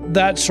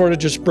that sort of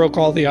just broke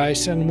all the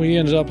ice. And we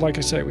ended up, like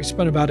I said, we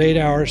spent about 8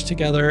 hours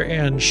together,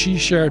 and she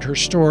shared her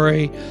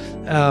story.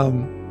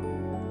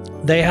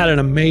 They had an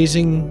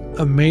amazing,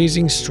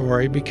 amazing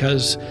story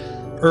because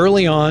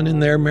early on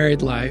in their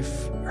married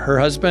life, her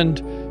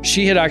husband,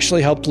 she had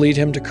actually helped lead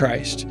him to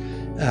Christ.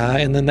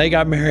 And then they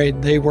got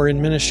married. They were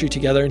in ministry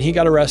together, and he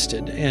got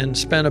arrested and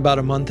spent about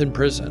a month in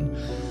prison.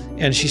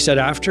 And she said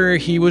after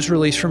he was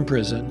released from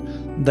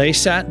prison, they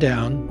sat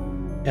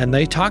down and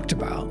they talked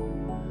about,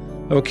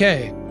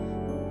 okay,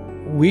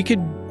 we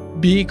could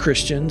be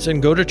Christians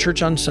and go to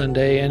church on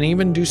Sunday and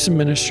even do some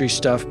ministry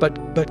stuff,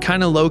 but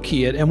kind of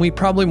low-key it, and we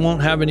probably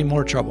won't have any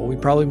more trouble. We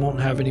probably won't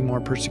have any more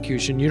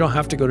persecution. You don't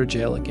have to go to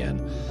jail again.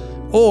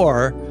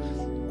 Or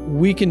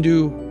we can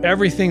do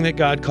everything that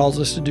God calls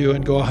us to do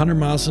and go 100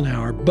 miles an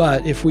hour,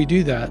 but if we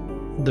do that,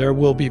 there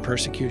will be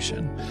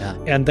persecution. Yeah.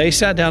 And they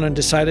sat down and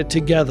decided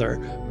together,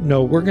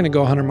 no, we're going to go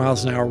 100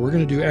 miles an hour. We're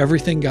going to do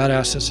everything God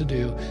asks us to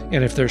do.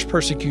 And if there's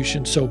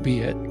persecution, so be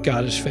it.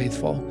 God is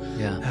faithful.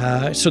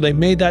 Yeah. So they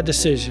made that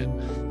decision.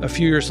 A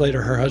few years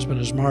later, her husband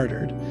was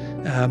martyred.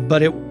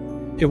 But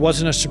it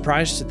wasn't a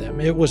surprise to them.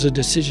 It was a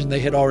decision they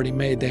had already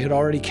made. They had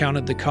already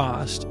counted the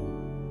cost.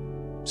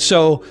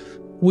 So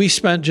we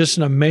spent just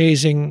an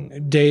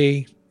amazing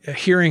day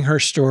hearing her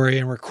story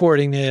and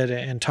recording it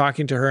and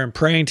talking to her and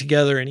praying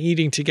together and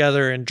eating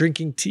together and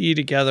drinking tea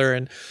together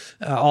and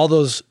all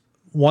those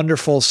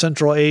wonderful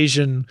Central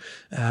Asian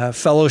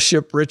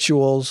fellowship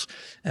rituals.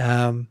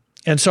 And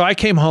so I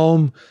came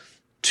home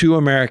to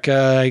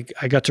America.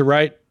 I got to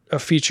write a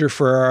feature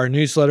for our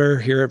newsletter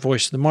here at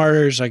Voice of the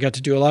Martyrs. I got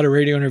to do a lot of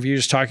radio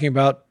interviews talking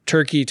about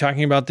Turkey,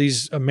 talking about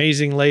these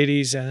amazing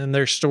ladies and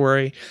their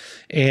story.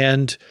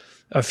 And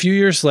a few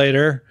years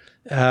later,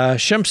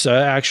 Shimsa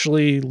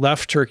actually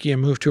left Turkey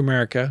and moved to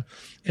America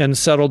and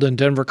settled in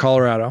Denver,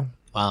 Colorado.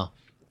 Wow.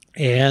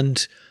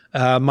 And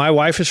my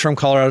wife is from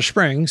Colorado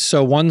Springs.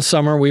 So one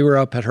summer we were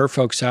up at her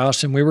folks'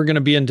 house and we were going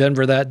to be in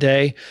Denver that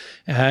day.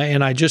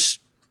 And I just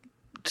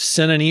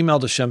sent an email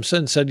to Shimsa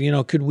and said,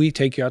 could we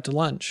take you out to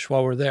lunch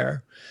while we're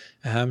there?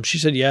 She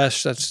said,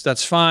 yes,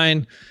 that's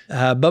fine.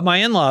 But my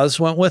in-laws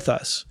went with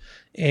us.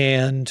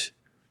 And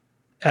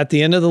at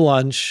the end of the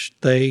lunch,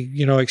 they,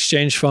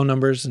 exchanged phone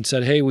numbers and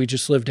said, hey, we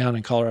just live down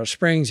in Colorado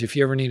Springs. If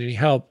you ever need any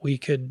help, we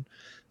could,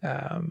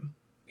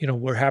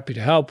 we're happy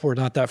to help. We're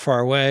not that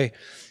far away.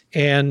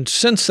 And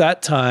since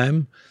that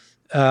time,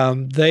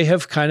 they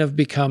have kind of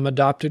become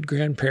adopted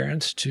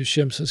grandparents to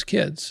Shimsa's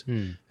kids.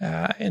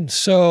 And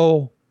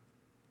so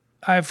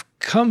I've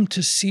come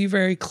to see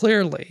very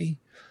clearly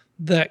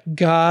that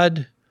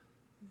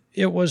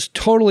it was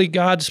totally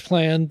God's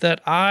plan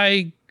that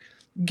I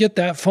get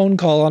that phone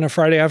call on a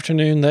Friday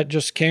afternoon that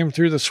just came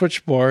through the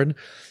switchboard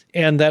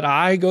and that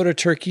I go to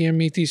Turkey and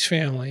meet these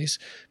families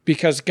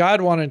because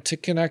God wanted to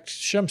connect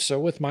Shimsa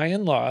with my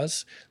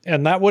in-laws.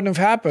 And that wouldn't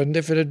have happened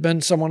if it had been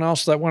someone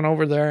else that went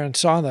over there and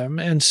saw them.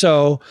 And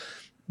so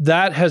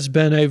that has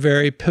been a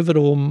very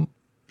pivotal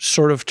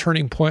sort of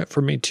turning point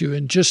for me too.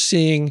 And just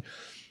seeing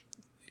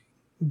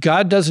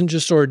God doesn't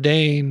just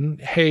ordain,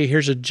 hey,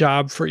 here's a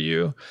job for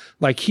you.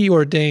 Like he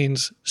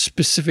ordains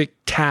specific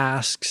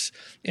tasks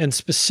and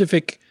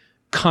specific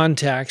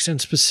contacts and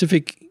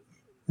specific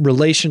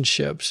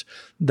relationships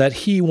that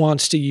he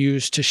wants to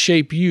use to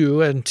shape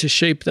you and to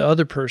shape the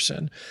other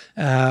person.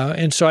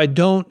 And so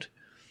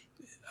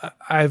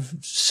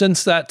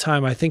since that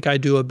time, I think I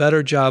do a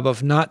better job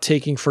of not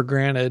taking for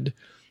granted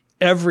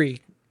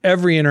every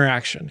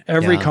interaction,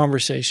 every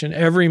conversation,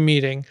 every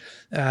meeting,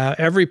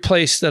 every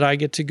place that I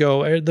get to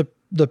go,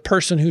 the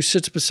person who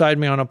sits beside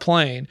me on a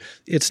plane.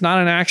 It's not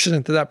an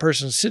accident that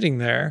person's sitting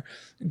there.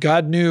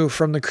 God knew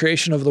from the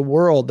creation of the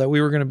world that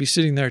we were going to be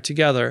sitting there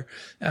together.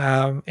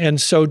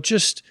 And so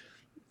just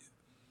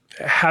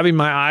having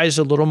my eyes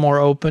a little more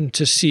open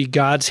to see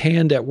God's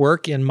hand at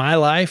work in my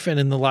life and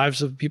in the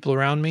lives of people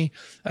around me,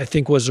 I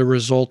think was a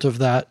result of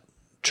that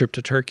trip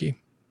to Turkey.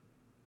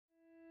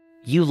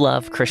 You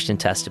love Christian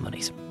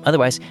testimonies.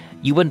 Otherwise,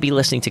 you wouldn't be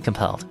listening to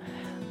Compelled.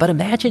 But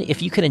imagine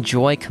if you could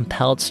enjoy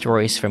compelled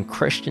stories from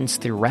Christians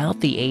throughout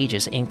the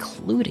ages,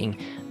 including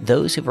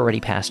those who've already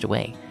passed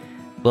away.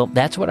 Well,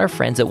 that's what our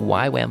friends at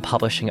YWAM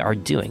Publishing are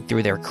doing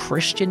through their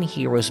Christian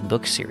Heroes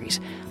book series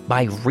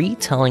by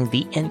retelling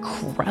the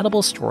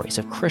incredible stories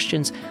of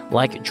Christians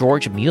like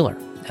George Mueller,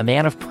 a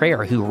man of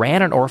prayer who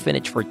ran an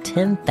orphanage for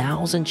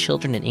 10,000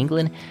 children in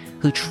England,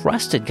 who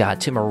trusted God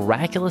to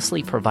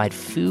miraculously provide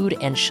food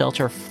and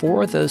shelter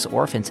for those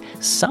orphans,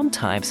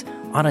 sometimes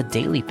on a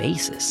daily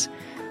basis.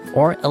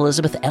 Or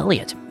Elizabeth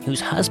Elliot,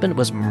 whose husband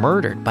was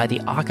murdered by the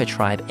Auca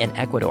tribe in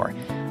Ecuador,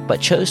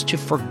 but chose to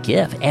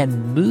forgive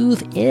and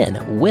move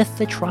in with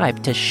the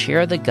tribe to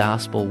share the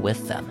gospel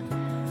with them.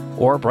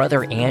 Or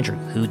Brother Andrew,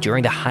 who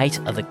during the height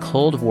of the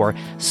Cold War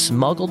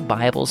smuggled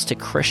Bibles to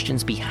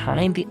Christians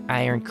behind the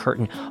Iron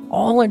Curtain,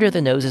 all under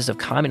the noses of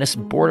communist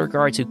border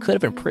guards who could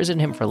have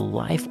imprisoned him for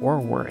life or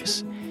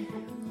worse.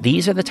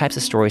 These are the types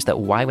of stories that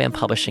YWAM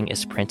Publishing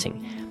is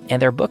printing,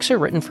 and their books are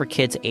written for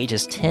kids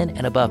ages 10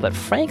 and above, but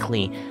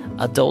frankly,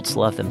 adults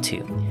love them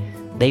too.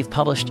 They've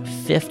published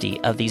 50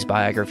 of these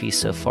biographies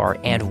so far,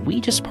 and we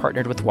just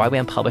partnered with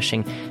YWAM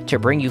Publishing to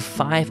bring you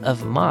 5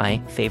 of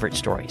my favorite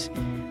stories.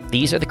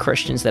 These are the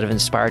Christians that have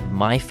inspired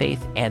my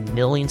faith and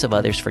millions of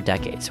others for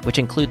decades, which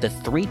include the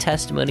 3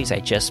 testimonies I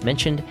just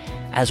mentioned,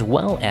 as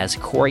well as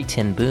Corrie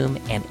ten Boom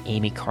and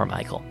Amy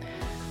Carmichael.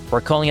 We're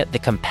calling it the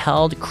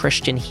Compelled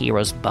Christian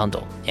Heroes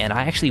Bundle, and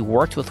I actually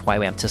worked with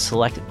YWAM to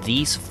select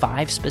these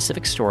 5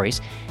 specific stories,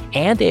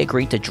 and they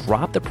agreed to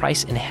drop the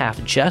price in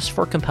half just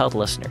for Compelled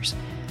listeners.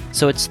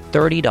 So it's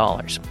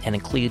 $30 and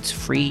includes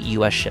free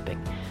U.S. shipping.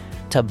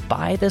 To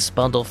buy this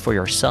bundle for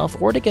yourself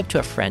or to give to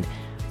a friend,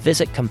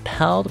 visit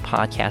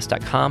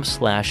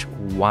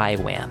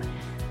compelledpodcast.com/YWAM.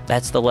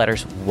 That's the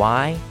letters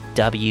YWAM.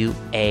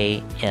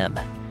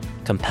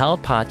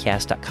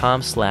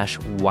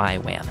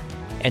 Compelledpodcast.com/YWAM.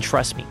 And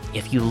trust me,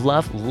 if you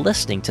love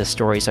listening to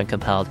stories on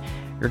Compelled,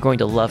 you're going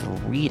to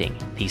love reading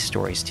these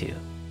stories too.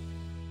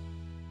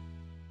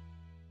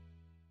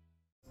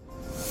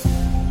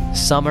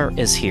 Summer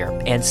is here,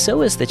 and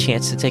so is the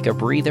chance to take a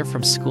breather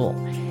from school.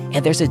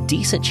 And there's a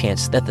decent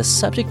chance that the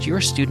subject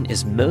your student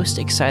is most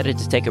excited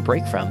to take a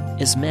break from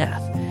is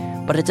math.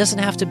 But it doesn't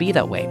have to be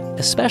that way,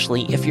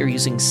 especially if you're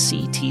using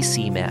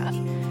CTC Math.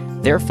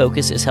 Their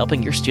focus is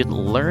helping your student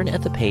learn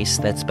at the pace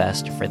that's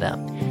best for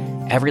them.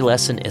 Every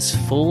lesson is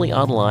fully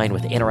online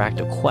with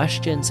interactive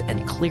questions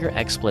and clear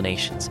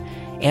explanations.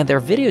 And their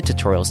video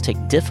tutorials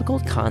take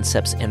difficult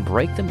concepts and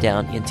break them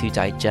down into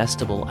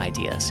digestible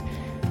ideas.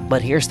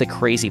 But here's the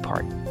crazy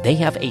part. They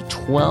have a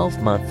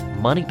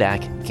 12-month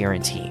money-back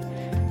guarantee.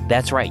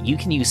 That's right, you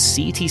can use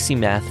CTC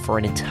Math for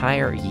an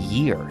entire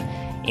year.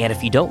 And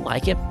if you don't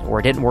like it, or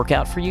it didn't work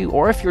out for you,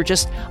 or if you're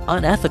just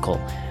unethical,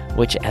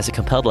 which as a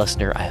Compelled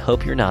listener, I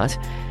hope you're not,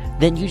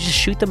 then you just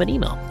shoot them an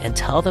email and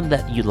tell them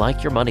that you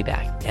like your money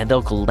back, and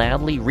they'll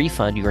gladly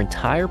refund your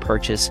entire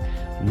purchase,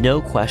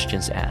 no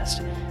questions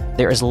asked.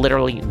 There is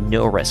literally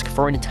no risk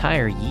for an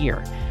entire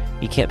year.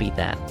 You can't beat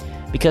that.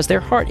 Because their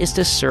heart is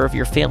to serve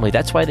your family.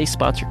 That's why they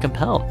sponsor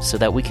Compelled, so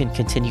that we can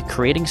continue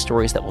creating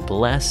stories that will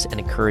bless and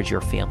encourage your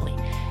family.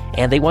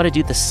 And they want to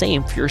do the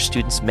same for your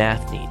students'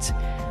 math needs.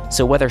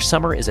 So whether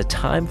summer is a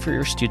time for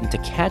your student to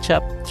catch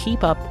up,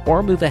 keep up,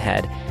 or move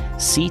ahead,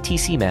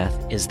 CTC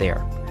Math is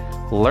there.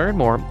 Learn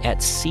more at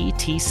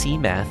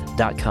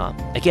ctcmath.com.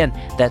 Again,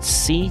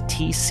 that's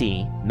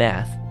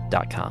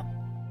ctcmath.com.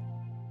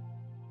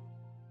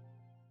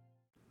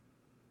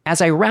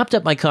 As I wrapped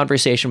up my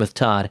conversation with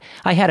Todd,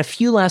 I had a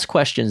few last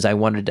questions I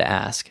wanted to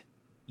ask.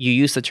 You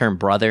used the term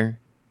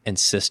brother and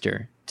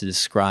sister to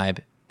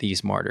describe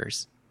these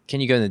martyrs. Can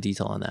you go into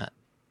detail on that?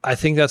 I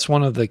think that's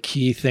one of the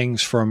key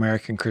things for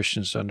American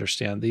Christians to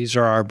understand. These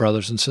are our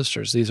brothers and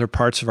sisters. These are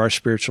parts of our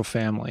spiritual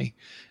family.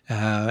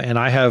 And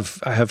I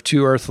have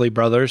two earthly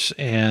brothers,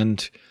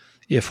 and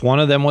if one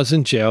of them was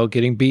in jail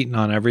getting beaten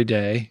on every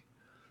day,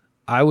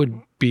 I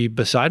would be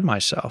beside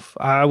myself.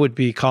 I would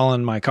be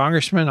calling my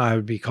congressman. I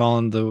would be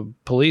calling the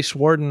police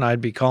warden.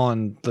 I'd be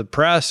calling the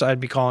press. I'd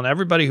be calling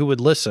everybody who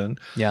would listen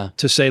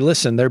to say,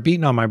 listen, they're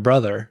beating on my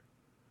brother.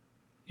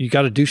 You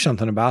got to do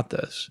something about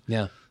this.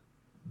 Yeah.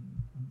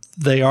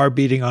 They are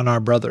beating on our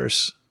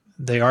brothers.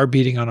 They are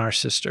beating on our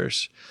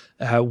sisters.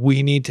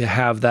 We need to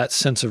have that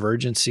sense of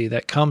urgency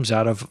that comes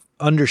out of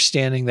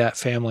understanding that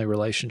family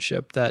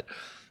relationship, that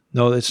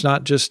no, it's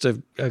not just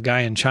a guy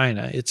in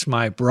China. It's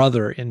my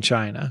brother in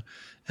China.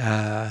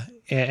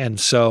 And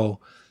so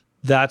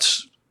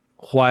that's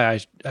why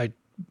I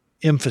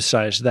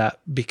emphasize that,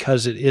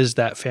 because it is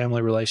that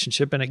family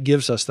relationship and it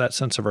gives us that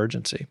sense of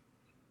urgency.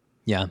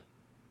 Yeah.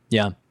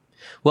 Yeah.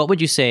 What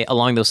would you say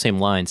along those same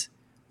lines?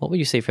 What would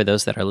you say for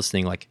those that are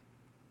listening? Like,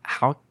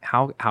 how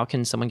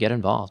can someone get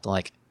involved?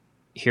 Like,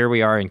 here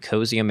we are in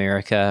cozy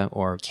America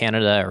or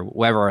Canada or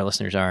wherever our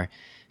listeners are.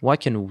 What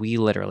can we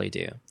literally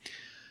do?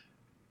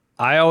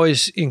 I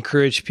always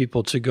encourage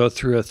people to go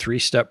through a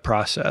 3-step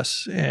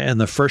process. And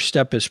the first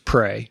step is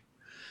pray.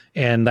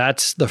 And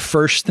that's the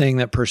first thing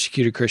that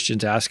persecuted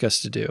Christians ask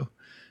us to do.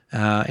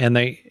 And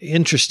they,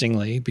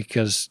 interestingly,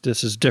 because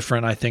this is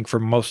different, I think,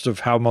 from most of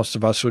how most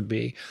of us would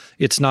be,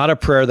 it's not a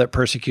prayer that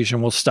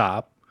persecution will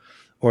stop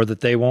or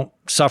that they won't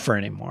suffer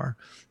anymore.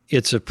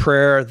 It's a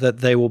prayer that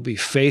they will be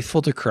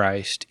faithful to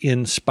Christ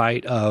in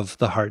spite of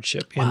the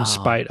hardship, in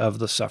spite of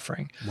the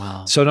suffering.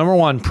 Wow. So number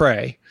one,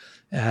 pray.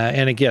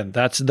 And again,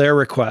 that's their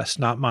request,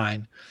 not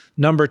mine.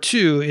 Number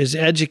two is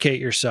educate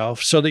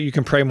yourself so that you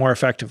can pray more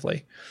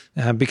effectively.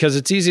 Because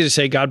it's easy to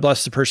say, God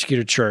bless the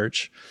persecuted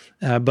church,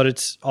 but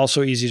it's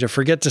also easy to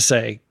forget to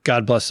say,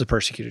 God bless the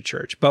persecuted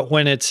church. But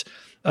when it's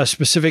a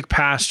specific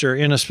pastor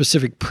in a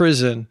specific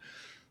prison,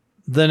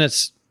 then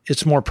it's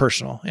more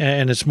personal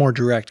and it's more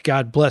direct.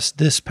 God bless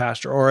this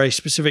pastor, or a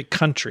specific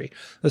country,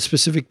 a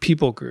specific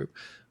people group.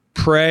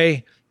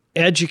 Pray,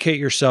 educate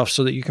yourself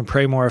so that you can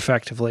pray more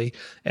effectively.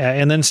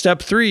 And then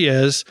step 3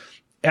 is,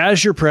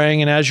 as you're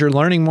praying and as you're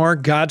learning more,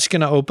 God's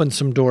going to open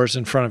some doors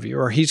in front of you,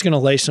 or he's going to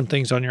lay some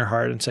things on your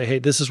heart and say, hey,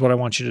 this is what I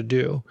want you to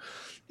do.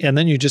 And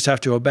then you just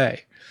have to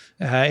obey.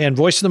 And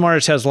Voice of the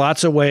Martyrs has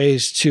lots of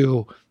ways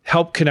to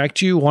help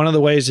connect you. One of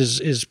the ways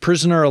is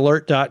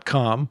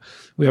prisoneralert.com.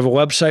 We have a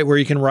website where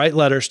you can write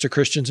letters to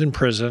Christians in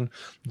prison.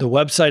 The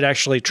website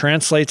actually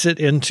translates it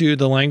into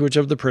the language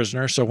of the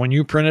prisoner. So when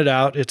you print it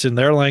out, it's in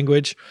their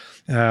language.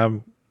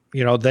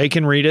 They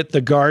can read it.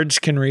 The guards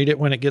can read it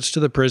when it gets to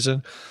the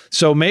prison.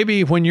 So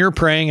maybe when you're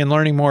praying and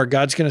learning more,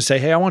 God's going to say,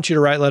 hey, I want you to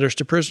write letters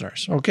to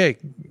prisoners. Okay,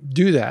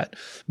 do that.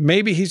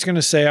 Maybe he's going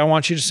to say, I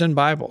want you to send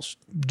Bibles.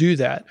 Do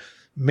that.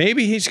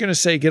 Maybe he's going to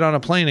say, get on a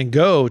plane and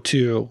go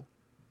to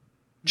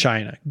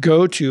China,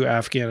 go to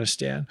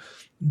Afghanistan,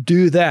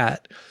 do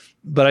that.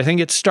 But I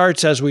think it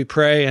starts as we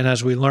pray and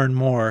as we learn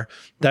more.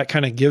 That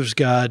kind of gives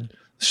God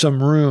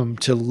some room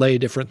to lay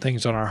different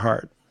things on our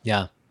heart.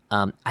 Yeah.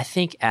 I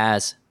think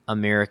as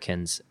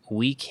Americans,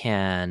 we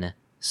can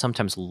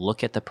sometimes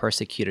look at the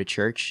persecuted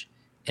church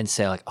and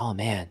say like, oh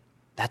man,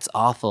 that's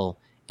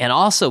awful. And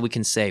also we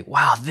can say,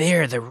 wow,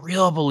 they're the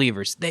real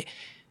believers.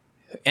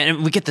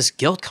 And we get this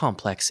guilt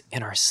complex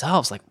in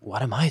ourselves. Like,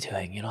 what am I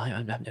doing?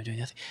 I'm doing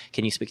nothing.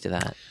 Can you speak to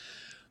that?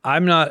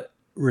 I'm not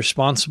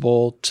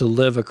responsible to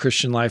live a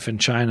Christian life in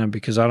China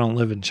because I don't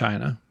live in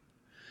China.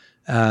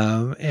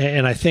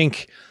 And I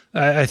think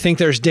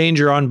there's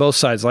danger on both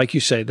sides. Like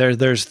you say,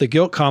 there's the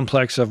guilt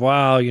complex of,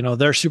 wow,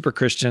 they're super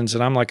Christians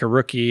and I'm like a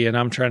rookie and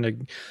I'm trying to,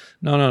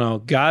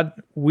 no. God,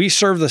 we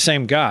serve the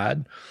same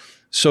God.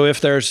 So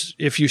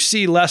if you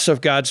see less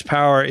of God's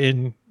power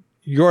in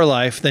your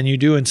life than you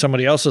do in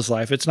somebody else's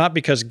life, it's not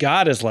because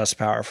God is less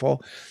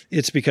powerful.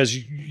 It's because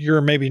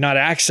you're maybe not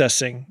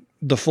accessing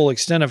the full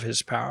extent of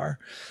his power.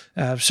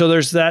 So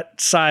there's that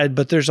side,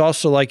 but there's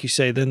also, like you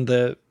say, then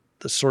the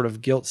sort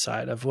of guilt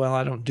side of, well,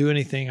 I don't do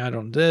anything, I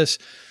don't this.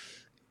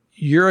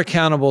 You're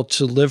accountable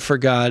to live for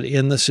God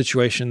in the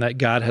situation that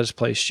God has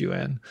placed you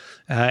in.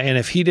 And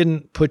if he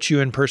didn't put you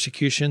in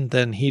persecution,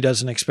 then he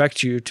doesn't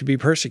expect you to be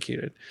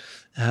persecuted.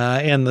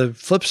 And the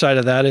flip side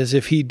of that is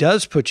if he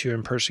does put you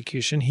in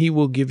persecution, he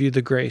will give you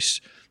the grace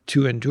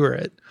to endure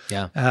it.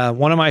 Yeah.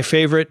 One of my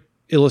favorite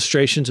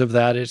illustrations of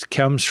that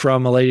comes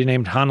from a lady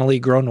named Hanali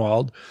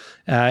Gronwald.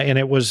 And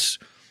it was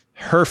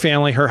her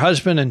family, her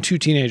husband and 2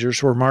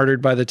 teenagers were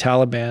martyred by the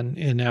Taliban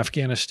in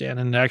Afghanistan.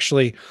 And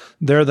actually,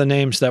 they're the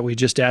names that we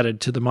just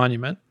added to the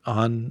monument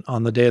on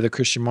the day of the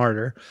Christian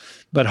martyr.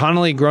 But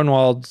Hanali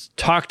Gronwald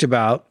talked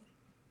about,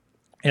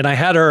 and I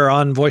had her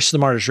on Voice of the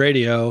Martyrs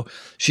radio,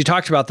 she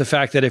talked about the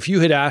fact that if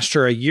you had asked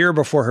her a year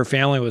before her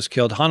family was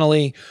killed,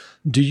 Hanali,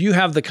 do you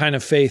have the kind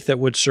of faith that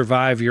would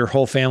survive your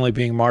whole family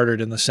being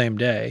martyred in the same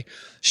day?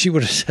 She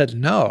would have said,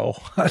 no,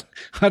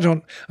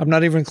 I'm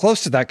not even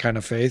close to that kind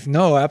of faith.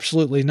 No,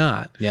 absolutely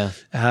not. Yeah.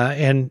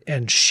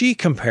 And she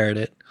compared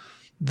it,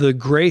 the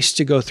grace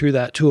to go through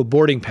that, to a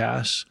boarding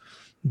pass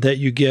that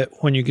you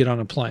get when you get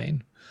on a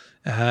plane.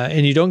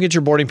 And you don't get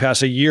your boarding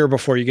pass a year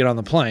before you get on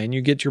the plane.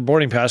 You get your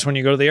boarding pass when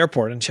you go to the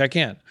airport and check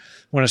in,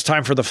 when it's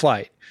time for the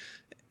flight.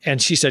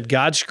 And she said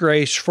God's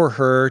grace for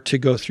her to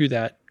go through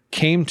that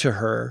came to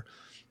her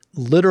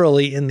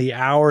literally in the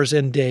hours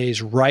and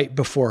days right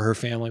before her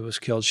family was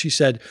killed. She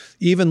said,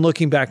 even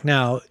looking back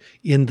now,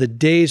 in the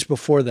days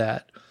before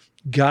that,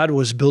 God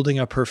was building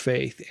up her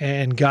faith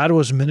and God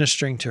was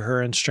ministering to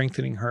her and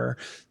strengthening her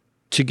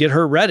to get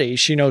her ready.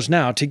 She knows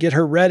now to get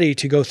her ready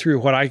to go through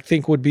what I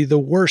think would be the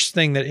worst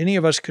thing that any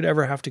of us could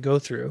ever have to go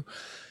through.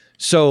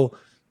 So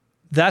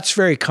that's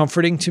very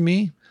comforting to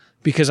me,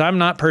 because I'm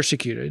not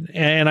persecuted.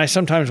 And I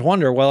sometimes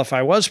wonder, well, if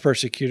I was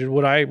persecuted,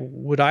 would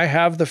I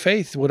have the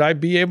faith? Would I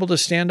be able to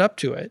stand up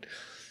to it?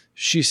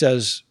 She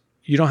says,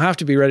 you don't have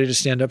to be ready to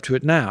stand up to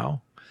it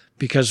now,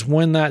 because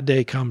when that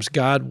day comes,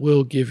 God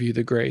will give you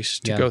the grace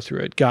to go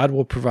through it. God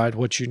will provide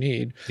what you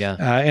need. Yeah.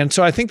 And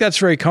so I think that's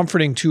very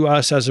comforting to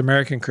us as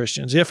American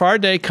Christians. If our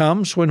day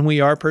comes when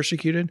we are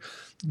persecuted,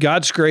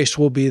 God's grace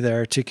will be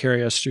there to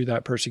carry us through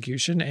that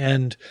persecution.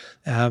 And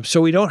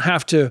so we don't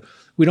have to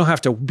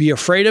be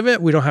afraid of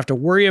it. We don't have to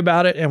worry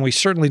about it. And we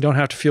certainly don't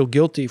have to feel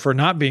guilty for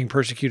not being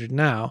persecuted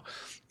now.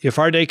 If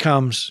our day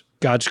comes,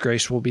 God's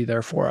grace will be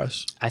there for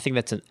us. I think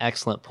that's an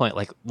excellent point.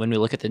 Like when we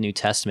look at the New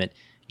Testament,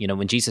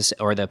 when Jesus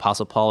or the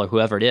Apostle Paul or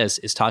whoever it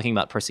is talking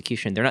about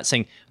persecution, they're not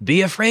saying,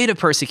 be afraid of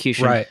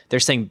persecution. Right. They're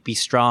saying, be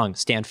strong,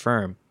 stand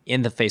firm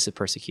in the face of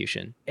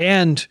persecution.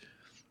 And,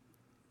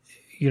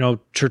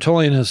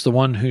 Tertullian is the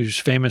one who's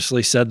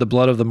famously said the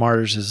blood of the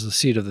martyrs is the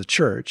seed of the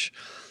church.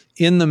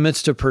 In the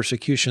midst of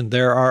persecution,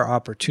 there are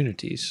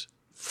opportunities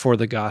for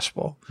the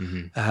gospel.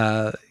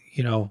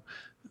 Mm-hmm.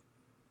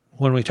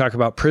 When we talk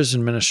about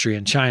prison ministry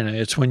in China,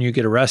 it's when you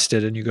get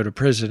arrested and you go to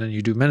prison and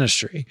you do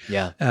ministry.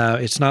 Yeah.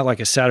 It's not like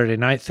a Saturday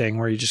night thing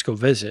where you just go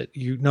visit.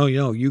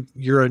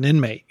 You're an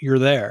inmate. You're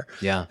there.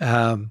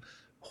 Yeah.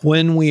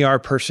 When we are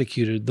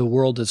persecuted, the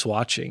world is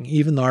watching.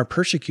 Even though our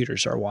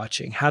persecutors are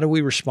watching. How do we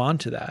respond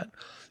to that?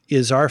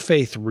 Is our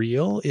faith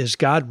real? Is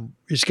God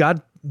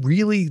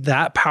really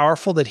that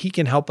powerful that he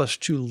can help us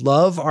to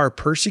love our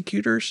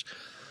persecutors?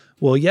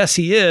 Well, yes,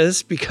 he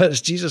is,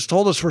 because Jesus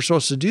told us we're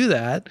supposed to do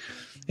that.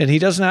 And he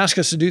doesn't ask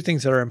us to do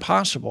things that are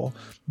impossible.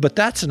 But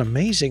that's an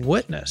amazing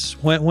witness.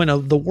 When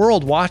the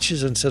world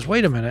watches and says,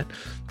 wait a minute,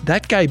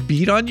 that guy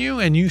beat on you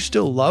and you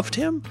still loved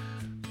him?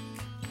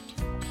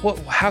 Well,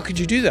 how could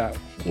you do that?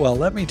 Well,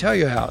 let me tell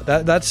you how.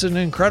 That's an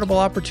incredible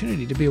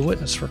opportunity to be a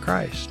witness for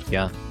Christ.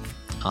 Yeah.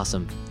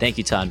 Awesome. Thank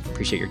you, Todd.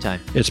 Appreciate your time.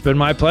 It's been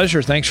my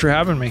pleasure. Thanks for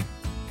having me.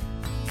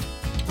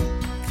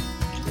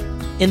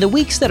 In the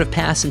weeks that have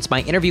passed since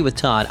my interview with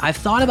Todd, I've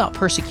thought about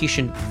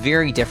persecution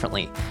very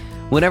differently.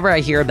 Whenever I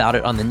hear about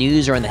it on the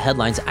news or in the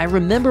headlines, I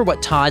remember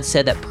what Todd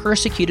said that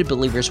persecuted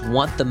believers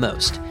want the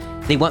most.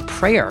 They want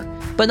prayer,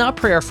 but not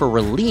prayer for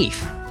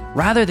relief.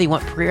 Rather, they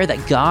want prayer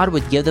that God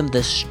would give them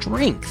the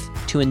strength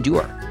to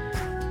endure.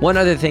 One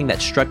other thing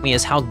that struck me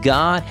is how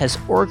God has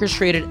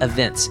orchestrated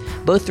events,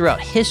 both throughout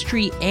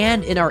history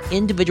and in our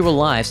individual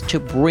lives,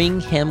 to bring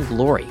him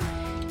glory.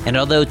 And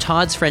although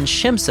Todd's friend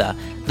Shimsa,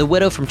 the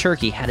widow from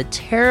Turkey, had a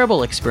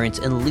terrible experience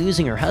in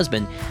losing her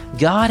husband,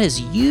 God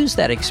has used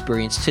that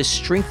experience to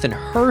strengthen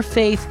her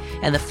faith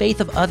and the faith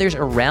of others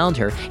around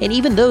her, and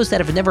even those that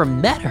have never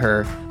met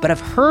her, but have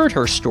heard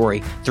her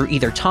story through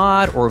either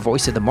Todd or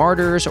Voice of the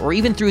Martyrs, or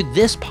even through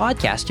this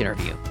podcast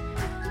interview.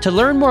 To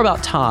learn more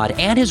about Todd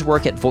and his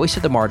work at Voice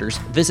of the Martyrs,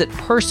 visit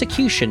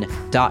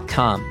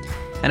persecution.com.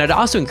 And I'd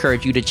also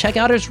encourage you to check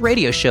out his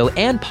radio show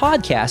and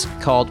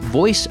podcast called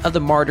Voice of the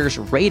Martyrs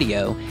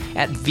Radio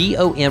at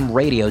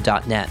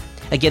vomradio.net.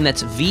 Again,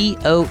 that's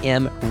vomradio.net.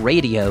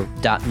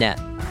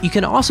 You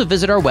can also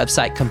visit our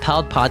website,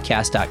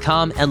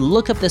 compelledpodcast.com, and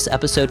look up this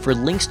episode for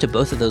links to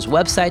both of those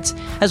websites,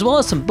 as well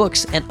as some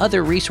books and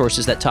other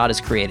resources that Todd has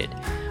created.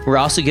 We're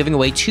also giving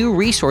away 2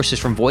 resources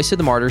from Voice of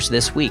the Martyrs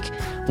this week.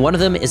 One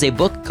of them is a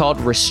book called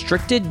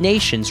Restricted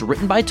Nations,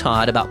 written by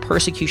Todd about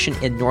persecution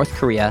in North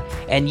Korea,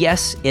 and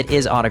yes, it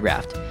is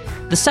autographed.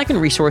 The second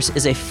resource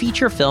is a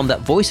feature film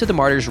that Voice of the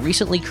Martyrs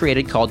recently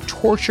created called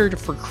Tortured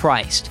for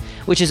Christ,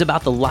 which is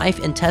about the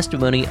life and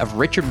testimony of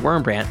Richard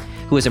Wurmbrand,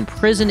 who was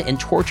imprisoned and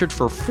tortured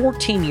for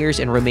 14 years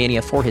in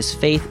Romania for his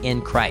faith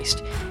in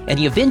Christ, and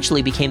he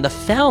eventually became the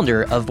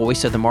founder of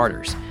Voice of the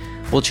Martyrs.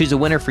 We'll choose a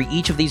winner for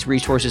each of these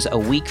resources a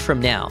week from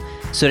now.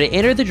 So to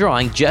enter the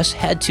drawing, just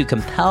head to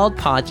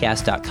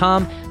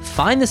compelledpodcast.com,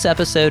 find this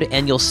episode,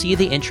 and you'll see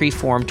the entry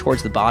form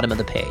towards the bottom of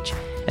the page.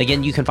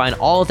 Again, you can find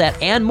all of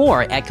that and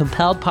more at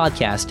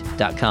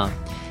compelledpodcast.com.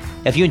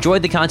 If you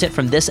enjoyed the content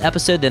from this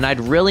episode, then I'd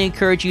really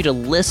encourage you to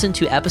listen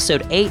to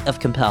episode 8 of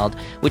Compelled,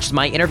 which is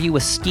my interview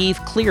with Steve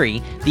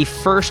Cleary, the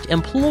first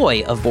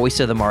employee of Voice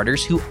of the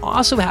Martyrs, who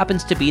also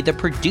happens to be the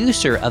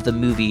producer of the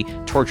movie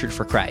Tortured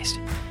for Christ.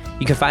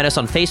 You can find us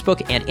on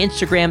Facebook and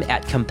Instagram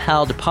at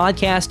Compelled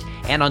Podcast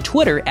and on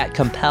Twitter at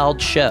Compelled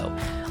Show.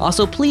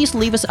 Also, please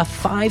leave us a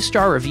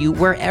 5-star review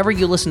wherever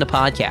you listen to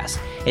podcasts.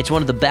 It's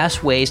one of the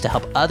best ways to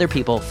help other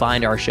people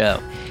find our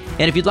show.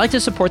 And if you'd like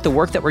to support the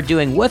work that we're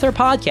doing with our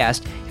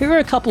podcast, here are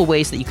a couple of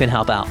ways that you can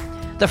help out.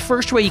 The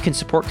first way you can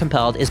support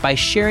Compelled is by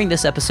sharing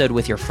this episode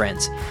with your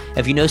friends.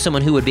 If you know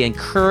someone who would be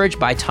encouraged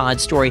by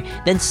Todd's story,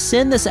 then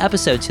send this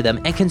episode to them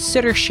and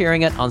consider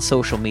sharing it on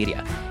social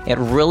media. It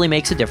really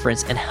makes a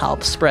difference and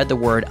helps spread the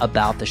word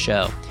about the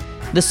show.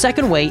 The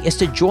second way is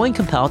to join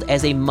Compelled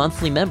as a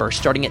monthly member,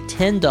 starting at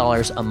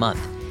 $10 a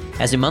month.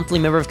 As a monthly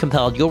member of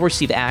Compelled, you'll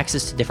receive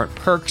access to different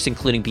perks,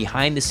 including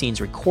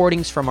behind-the-scenes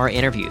recordings from our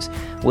interviews,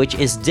 which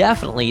is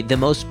definitely the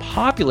most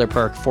popular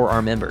perk for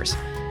our members.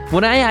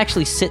 When I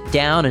actually sit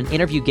down and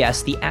interview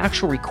guests, the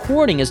actual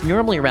recording is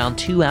normally around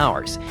 2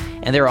 hours,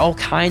 and there are all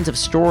kinds of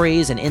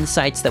stories and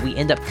insights that we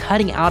end up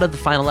cutting out of the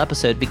final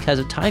episode because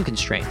of time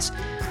constraints.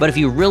 But if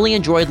you really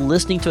enjoyed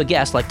listening to a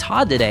guest like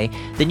Todd today,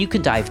 then you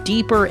can dive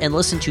deeper and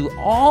listen to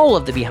all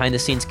of the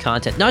behind-the-scenes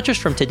content, not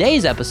just from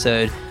today's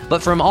episode,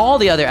 but from all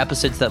the other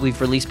episodes that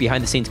we've released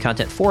behind-the-scenes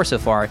content for so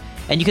far,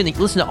 and you can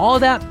listen to all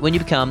of that when you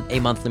become a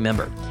monthly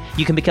member.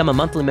 You can become a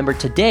monthly member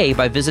today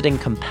by visiting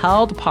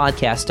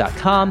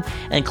compelledpodcast.com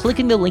and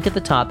clicking the link at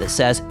the top that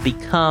says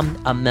Become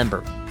a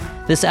Member.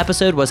 This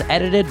episode was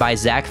edited by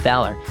Zach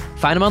Fowler.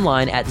 Find him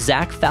online at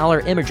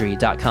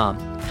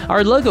zachfowlerimagery.com.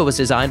 Our logo was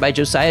designed by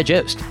Josiah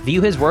Jost.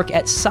 View his work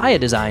at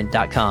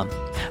siadesign.com.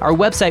 Our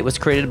website was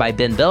created by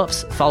Ben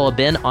Billups. Follow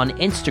Ben on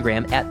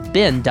Instagram at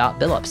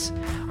ben.billups.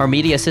 Our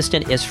media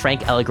assistant is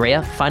Frank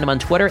Allegrea. Find him on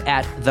Twitter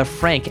at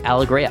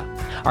 @TheFrankAllegrea.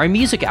 Our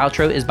music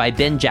outro is by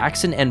Ben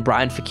Jackson and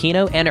Brian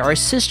Facchino, and our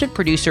assistant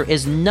producer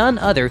is none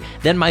other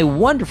than my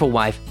wonderful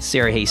wife,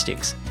 Sarah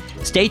Hastings.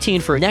 Stay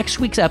tuned for next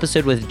week's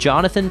episode with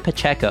Jonathan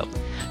Pacheco.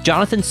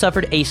 Jonathan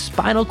suffered a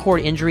spinal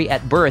cord injury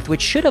at birth,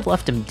 which should have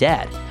left him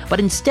dead. But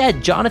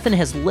instead, Jonathan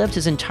has lived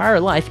his entire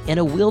life in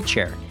a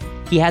wheelchair.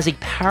 He has a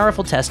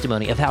powerful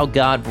testimony of how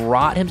God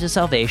brought him to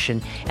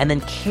salvation and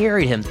then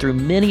carried him through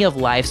many of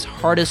life's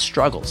hardest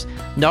struggles,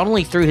 not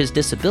only through his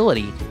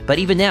disability, but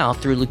even now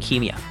through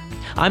leukemia.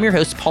 I'm your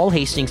host, Paul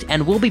Hastings,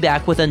 and we'll be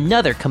back with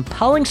another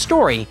compelling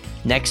story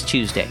next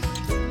Tuesday.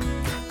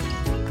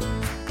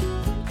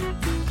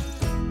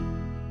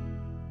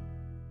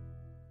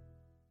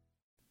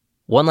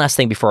 One last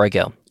thing before I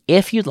go.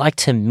 If you'd like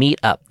to meet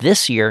up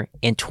this year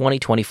in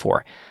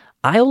 2024,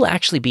 I will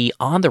actually be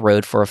on the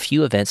road for a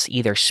few events,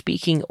 either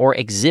speaking or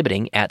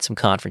exhibiting at some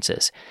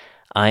conferences.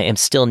 I am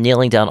still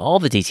nailing down all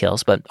the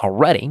details, but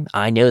already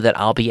I know that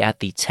I'll be at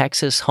the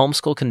Texas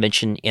Homeschool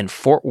Convention in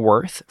Fort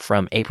Worth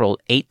from April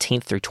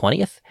 18th through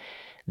 20th,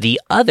 the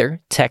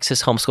other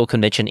Texas Homeschool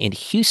Convention in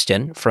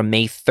Houston from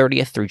May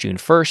 30th through June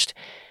 1st,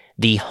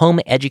 the Home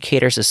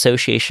Educators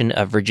Association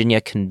of Virginia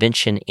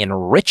Convention in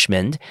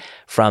Richmond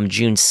from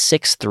June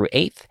 6th through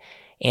 8th,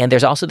 and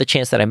there's also the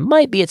chance that I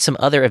might be at some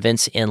other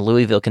events in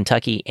Louisville,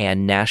 Kentucky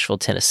and Nashville,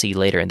 Tennessee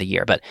later in the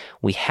year, but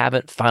we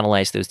haven't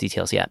finalized those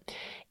details yet.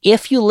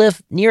 If you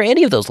live near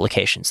any of those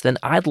locations, then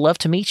I'd love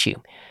to meet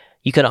you.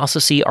 You can also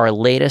see our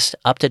latest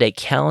up-to-date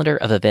calendar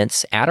of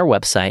events at our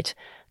website,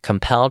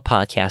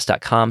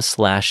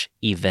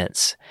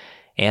 compelledpodcast.com/events.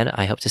 And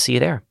I hope to see you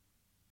there.